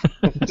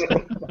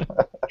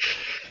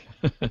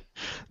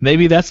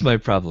 Maybe that's my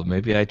problem.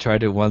 Maybe I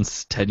tried it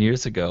once 10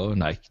 years ago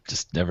and I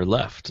just never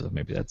left.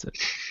 Maybe that's it.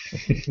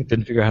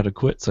 Didn't figure out how to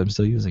quit, so I'm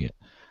still using it.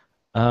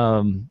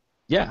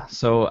 Yeah,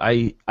 so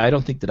I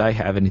don't think that I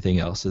have anything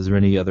else. Is there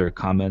any other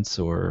comments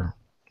or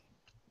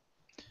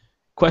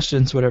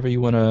questions, whatever you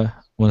want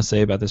to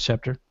say about this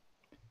chapter?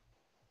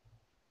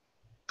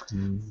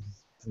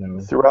 No,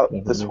 Throughout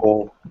this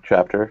whole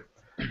chapter,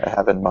 I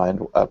have in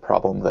mind a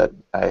problem that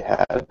I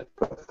had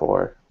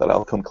before that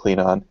I'll come clean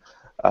on.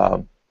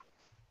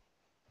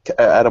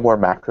 At a more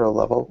macro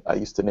level, I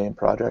used to name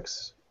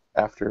projects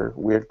after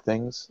weird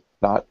things,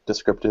 not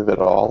descriptive at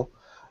all.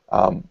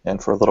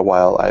 And for a little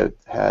while, I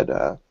had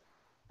a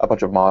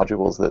bunch of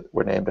modules that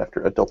were named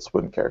after Adult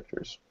Swim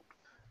characters.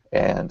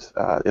 And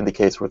in the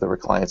case where there were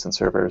clients and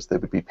servers, they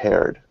would be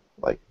paired,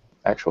 like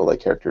actual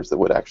characters that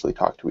would actually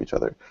talk to each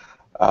other.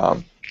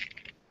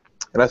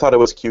 And I thought it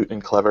was cute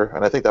and clever,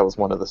 and I think that was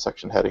one of the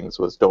section headings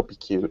was "Don't be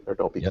cute" or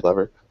 "Don't be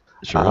clever."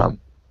 Sure.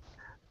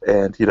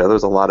 And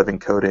there's a lot of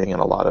encoding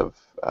and a lot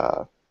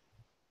of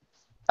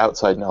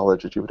outside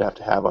knowledge that you would have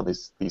to have on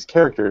these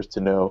characters to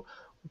know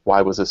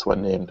why was this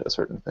one named a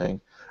certain thing.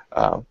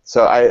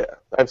 So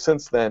I've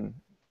since then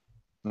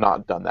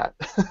not done that.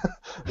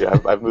 Yeah,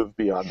 I've moved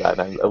beyond that,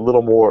 and I'm a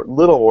little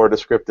more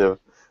descriptive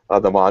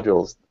of the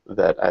modules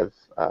that I've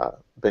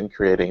been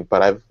creating.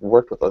 But I've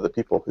worked with other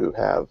people who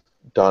have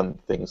done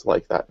things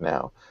like that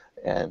now,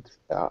 and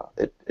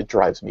it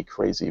drives me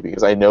crazy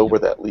because I know where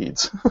that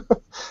leads.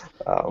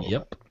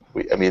 Yep.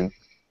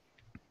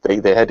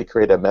 They had to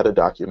create a meta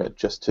document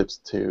just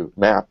to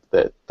map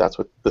that's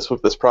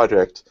what this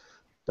project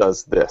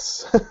does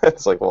this.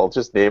 It's like, well,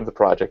 just name the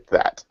project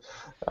that.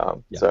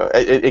 So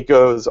it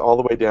goes all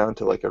the way down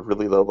to like a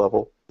really low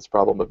level, this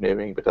problem of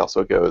naming, but it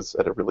also goes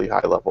at a really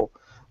high level.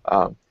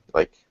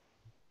 Like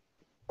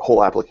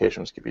whole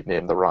applications could be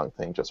named the wrong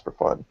thing just for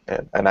fun,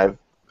 and I'm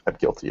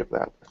guilty of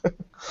that.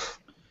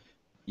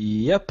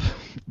 Yep.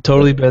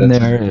 Totally been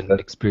there and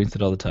experienced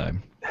it all the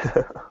time.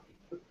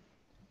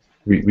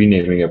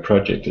 Renaming a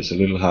project is a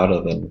little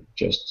harder than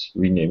just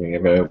renaming a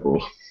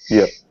variable.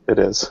 Yep, it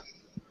is.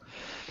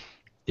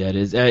 Yeah, it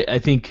is. I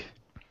think,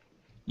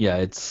 yeah,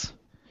 it's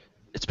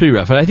pretty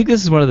rough. And I think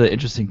this is one of the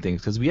interesting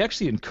things because we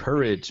actually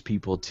encourage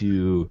people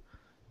to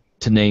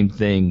name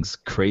things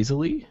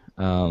crazily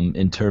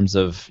in terms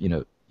of,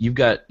 you've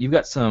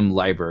got some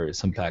libraries,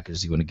 some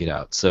packages you want to get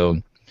out.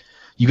 So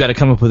you got to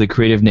come up with a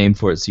creative name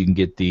for it so you can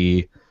get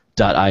the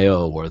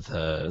 .io or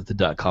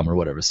the .com or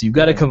whatever. So you've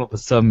got to come up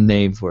with some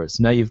name for it.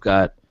 So now you've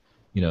got,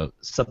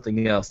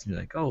 something else. And you're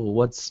like, oh,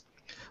 what's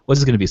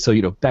this going to be?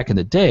 So back in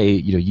the day,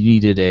 you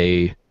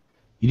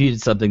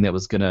needed something that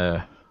was going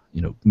to,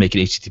 make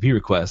an HTTP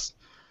request.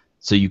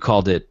 So you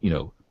called it,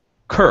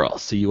 curl,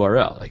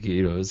 CURL. Like,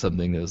 it was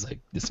something that was like,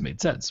 this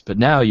made sense. But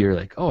now you're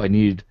like, oh, I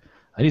need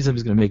something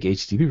that's going to make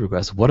HTTP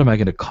requests. What am I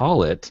going to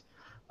call it?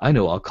 I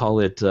know, I'll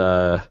call it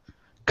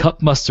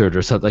cup mustard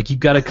or something. Like, you've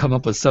got to come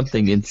up with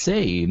something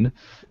insane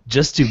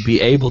just to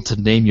be able to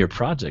name your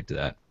project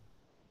that.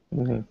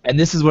 Mm-hmm. And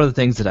this is one of the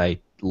things that I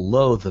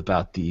loathe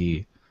about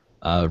the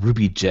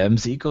Ruby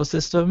Gems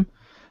ecosystem,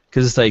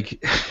 because it's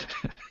like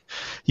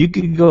you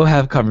can go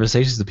have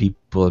conversations with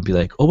people and be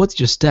like, oh, what's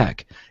your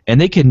stack? And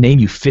they can name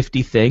you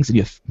 50 things, and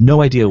you have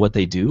no idea what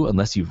they do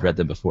unless you've read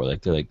them before.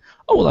 Like, they're like,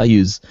 oh, well, I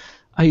use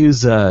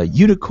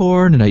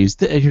Unicorn, and I use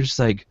this, and you're just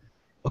like,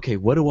 okay,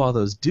 what do all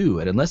those do?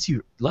 And unless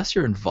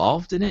you're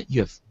involved in it, you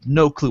have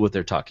no clue what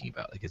they're talking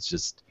about. Like, it's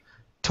just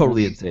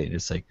totally insane.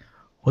 It's like,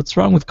 what's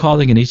wrong with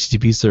calling an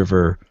HTTP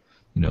server,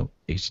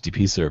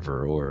 HTTP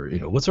server, or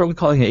what's wrong with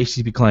calling an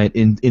HTTP client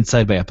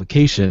inside my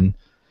application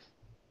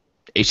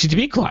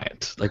HTTP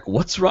client? Like,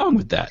 what's wrong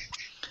with that?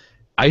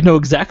 I know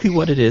exactly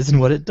what it is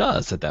and what it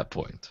does at that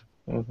point.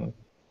 Mm-hmm.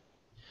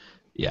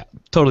 Yeah,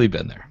 totally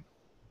been there.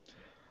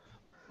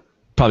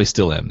 Probably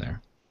still am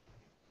there.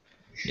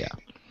 Yeah.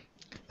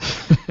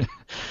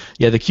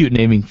 Yeah, the cute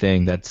naming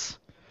thing, that's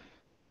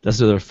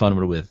another fun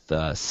one with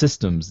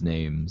systems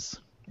names.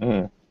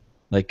 Mm.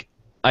 Like,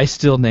 I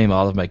still name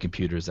all of my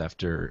computers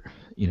after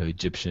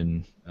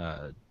Egyptian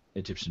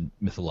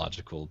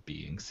mythological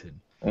beings. And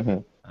Hmm.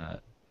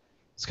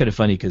 it's kind of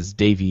funny because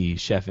Davey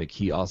Sheffick,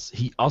 he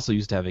also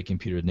used to have a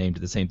computer named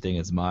the same thing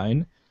as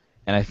mine,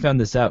 and I found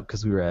this out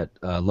because we were at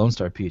Lone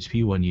Star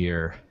PHP one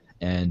year,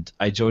 and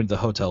I joined the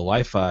hotel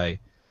Wi-Fi,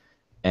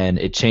 and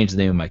it changed the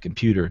name of my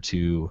computer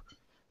to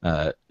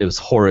it was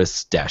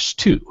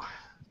Horus-2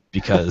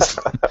 because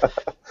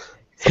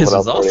his Someone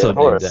was else already also had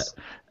named that. Horus.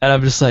 And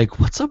I'm just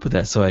like, what's up with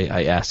that? So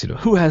I asked,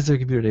 who has their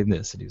computer named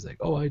this? And he was like,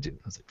 oh, I do.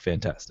 I was like,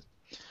 fantastic.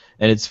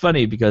 And it's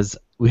funny because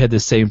we had the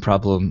same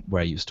problem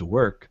where I used to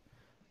work,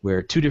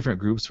 where two different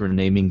groups were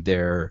naming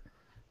their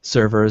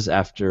servers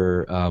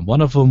after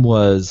one of them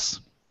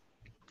was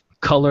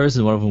colors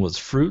and one of them was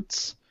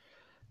fruits.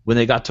 When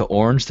they got to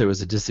orange, there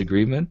was a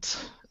disagreement.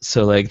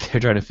 So like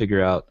they're trying to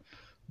figure out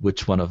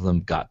which one of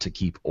them got to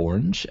keep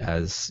orange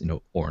as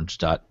orange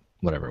dot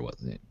whatever it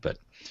was. But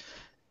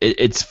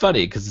it's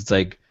funny because it's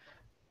like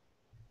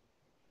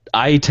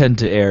I tend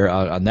to err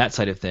on that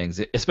side of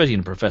things, especially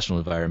in a professional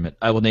environment.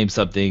 I will name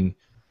something,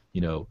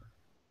 you know,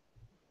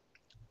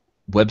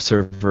 web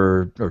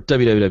server or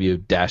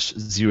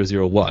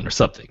www-001 or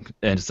something,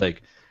 and it's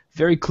like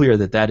very clear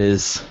that that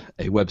is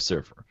a web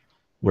server,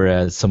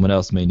 whereas someone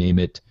else may name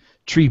it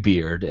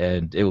Treebeard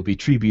and it will be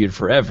Treebeard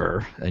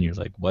forever, and you're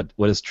like, what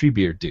does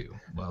Treebeard do?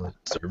 Well, it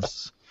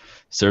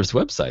serves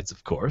websites,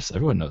 of course.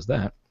 Everyone knows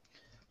that.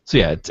 So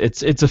yeah,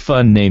 it's a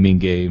fun naming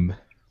game.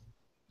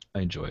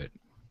 I enjoy it.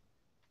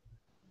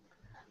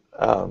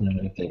 Um,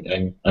 I think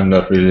I'm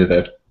not really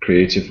that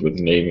creative with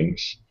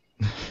namings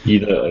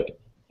either.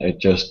 I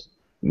just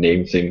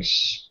name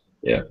things,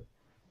 yeah,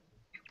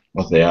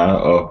 what they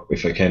are, or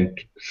if I can't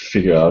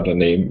figure out a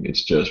name,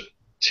 it's just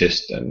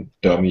test and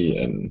dummy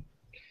and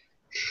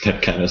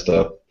that kind of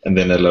stuff, and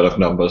then a lot of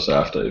numbers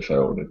after if I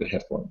already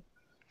have one.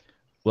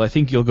 Well, I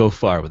think you'll go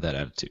far with that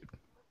attitude.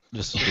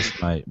 Just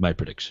my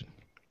prediction.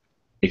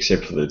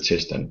 Except for the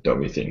test and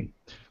dummy thing.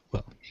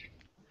 Well,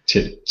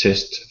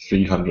 Test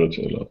 300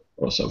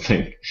 or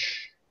something.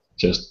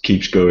 Just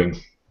keeps going.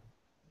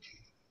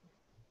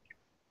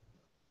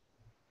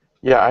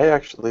 yeah, I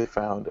actually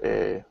found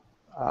an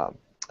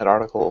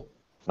article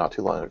not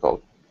too long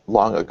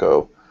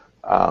ago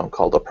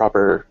called "A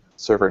Proper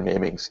Server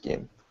Naming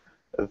Scheme"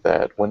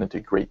 that went into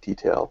great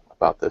detail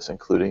about this,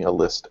 including a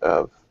list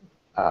of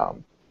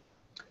um,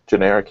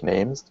 generic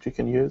names that you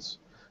can use,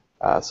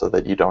 so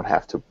that you don't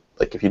have to,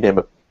 like, if you name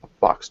a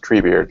box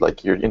Treebeard,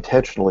 like you're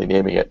intentionally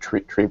naming it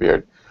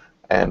Treebeard.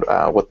 And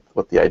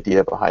what the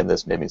idea behind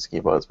this naming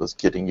scheme was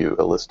getting you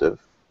a list of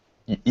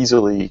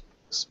easily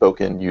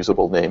spoken,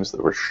 usable names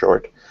that were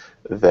short,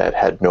 that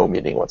had no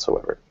meaning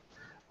whatsoever.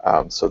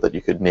 So that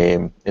you could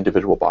name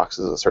individual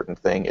boxes a certain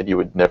thing, and you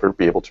would never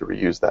be able to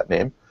reuse that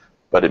name,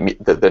 but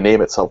the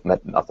name itself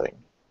meant nothing.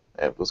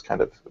 It was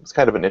kind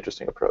of an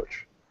interesting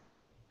approach.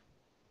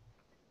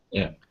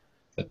 Yeah,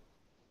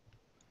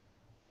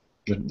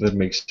 that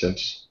makes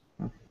sense.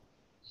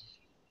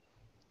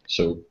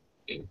 So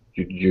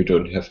you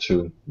don't have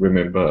to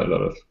remember a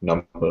lot of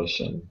numbers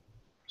and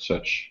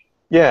such.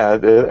 Yeah,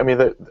 I mean,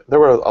 there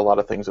were a lot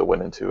of things that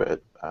went into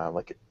it,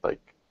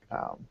 like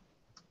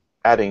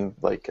adding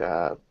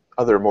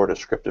other more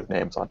descriptive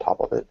names on top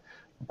of it,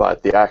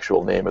 but the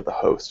actual name of the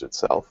host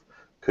itself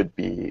could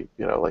be,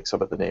 like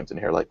some of the names in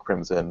here, like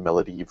Crimson,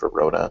 Melody,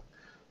 Verona,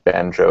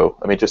 Banjo.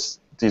 I mean,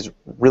 just these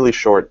really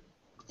short,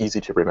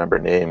 easy to remember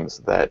names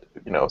that,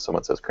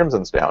 someone says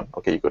Crimson's down,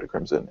 okay, you go to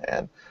Crimson,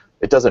 and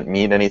it doesn't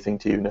mean anything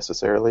to you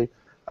necessarily.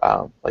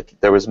 Like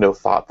there was no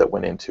thought that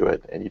went into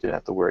it, and you didn't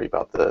have to worry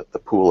about the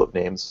pool of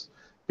names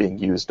being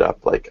used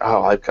up. Like,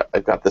 oh,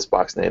 I've got this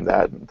box name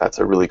that's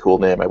a really cool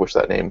name. I wish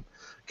that name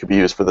could be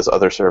used for this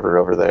other server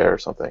over there or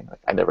something. Like,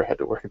 I never had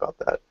to worry about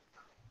that.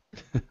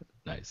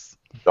 nice.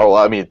 Oh,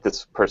 well, I mean,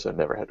 this person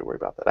never had to worry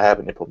about that. I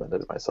haven't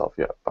implemented it myself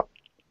yet. But...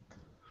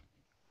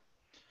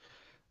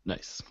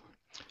 Nice.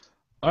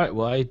 All right.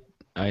 Well,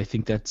 I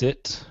think that's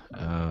it.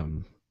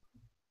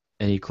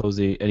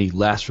 Any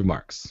last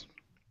remarks?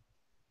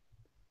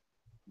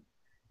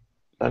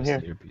 Done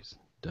here. Earpiece.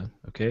 Done.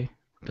 Okay.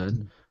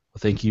 Done. Well,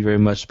 thank you very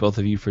much, both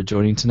of you, for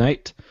joining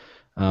tonight.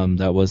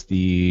 That was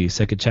the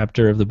second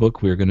chapter of the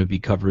book. We're going to be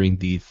covering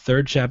the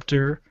third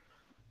chapter,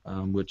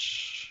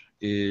 which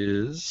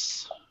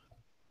is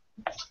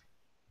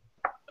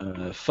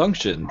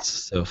functions.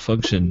 So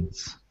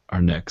functions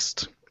are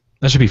next.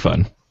 That should be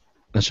fun.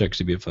 That should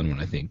actually be a fun one,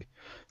 I think.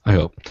 I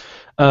hope.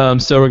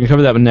 So we're going to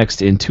cover that one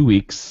next in 2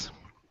 weeks.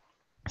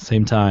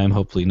 Same time.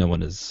 Hopefully no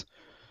one is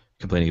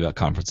complaining about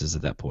conferences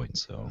at that point.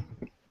 So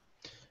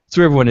it's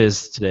where everyone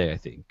is today, I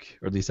think.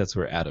 Or at least that's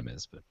where Adam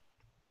is. But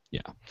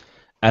yeah.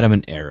 Adam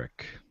and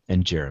Eric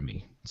and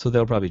Jeremy. So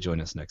they'll probably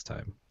join us next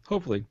time.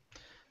 Hopefully.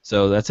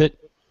 So that's it.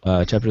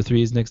 Chapter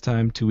 3 is next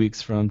time, 2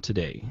 weeks from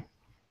today.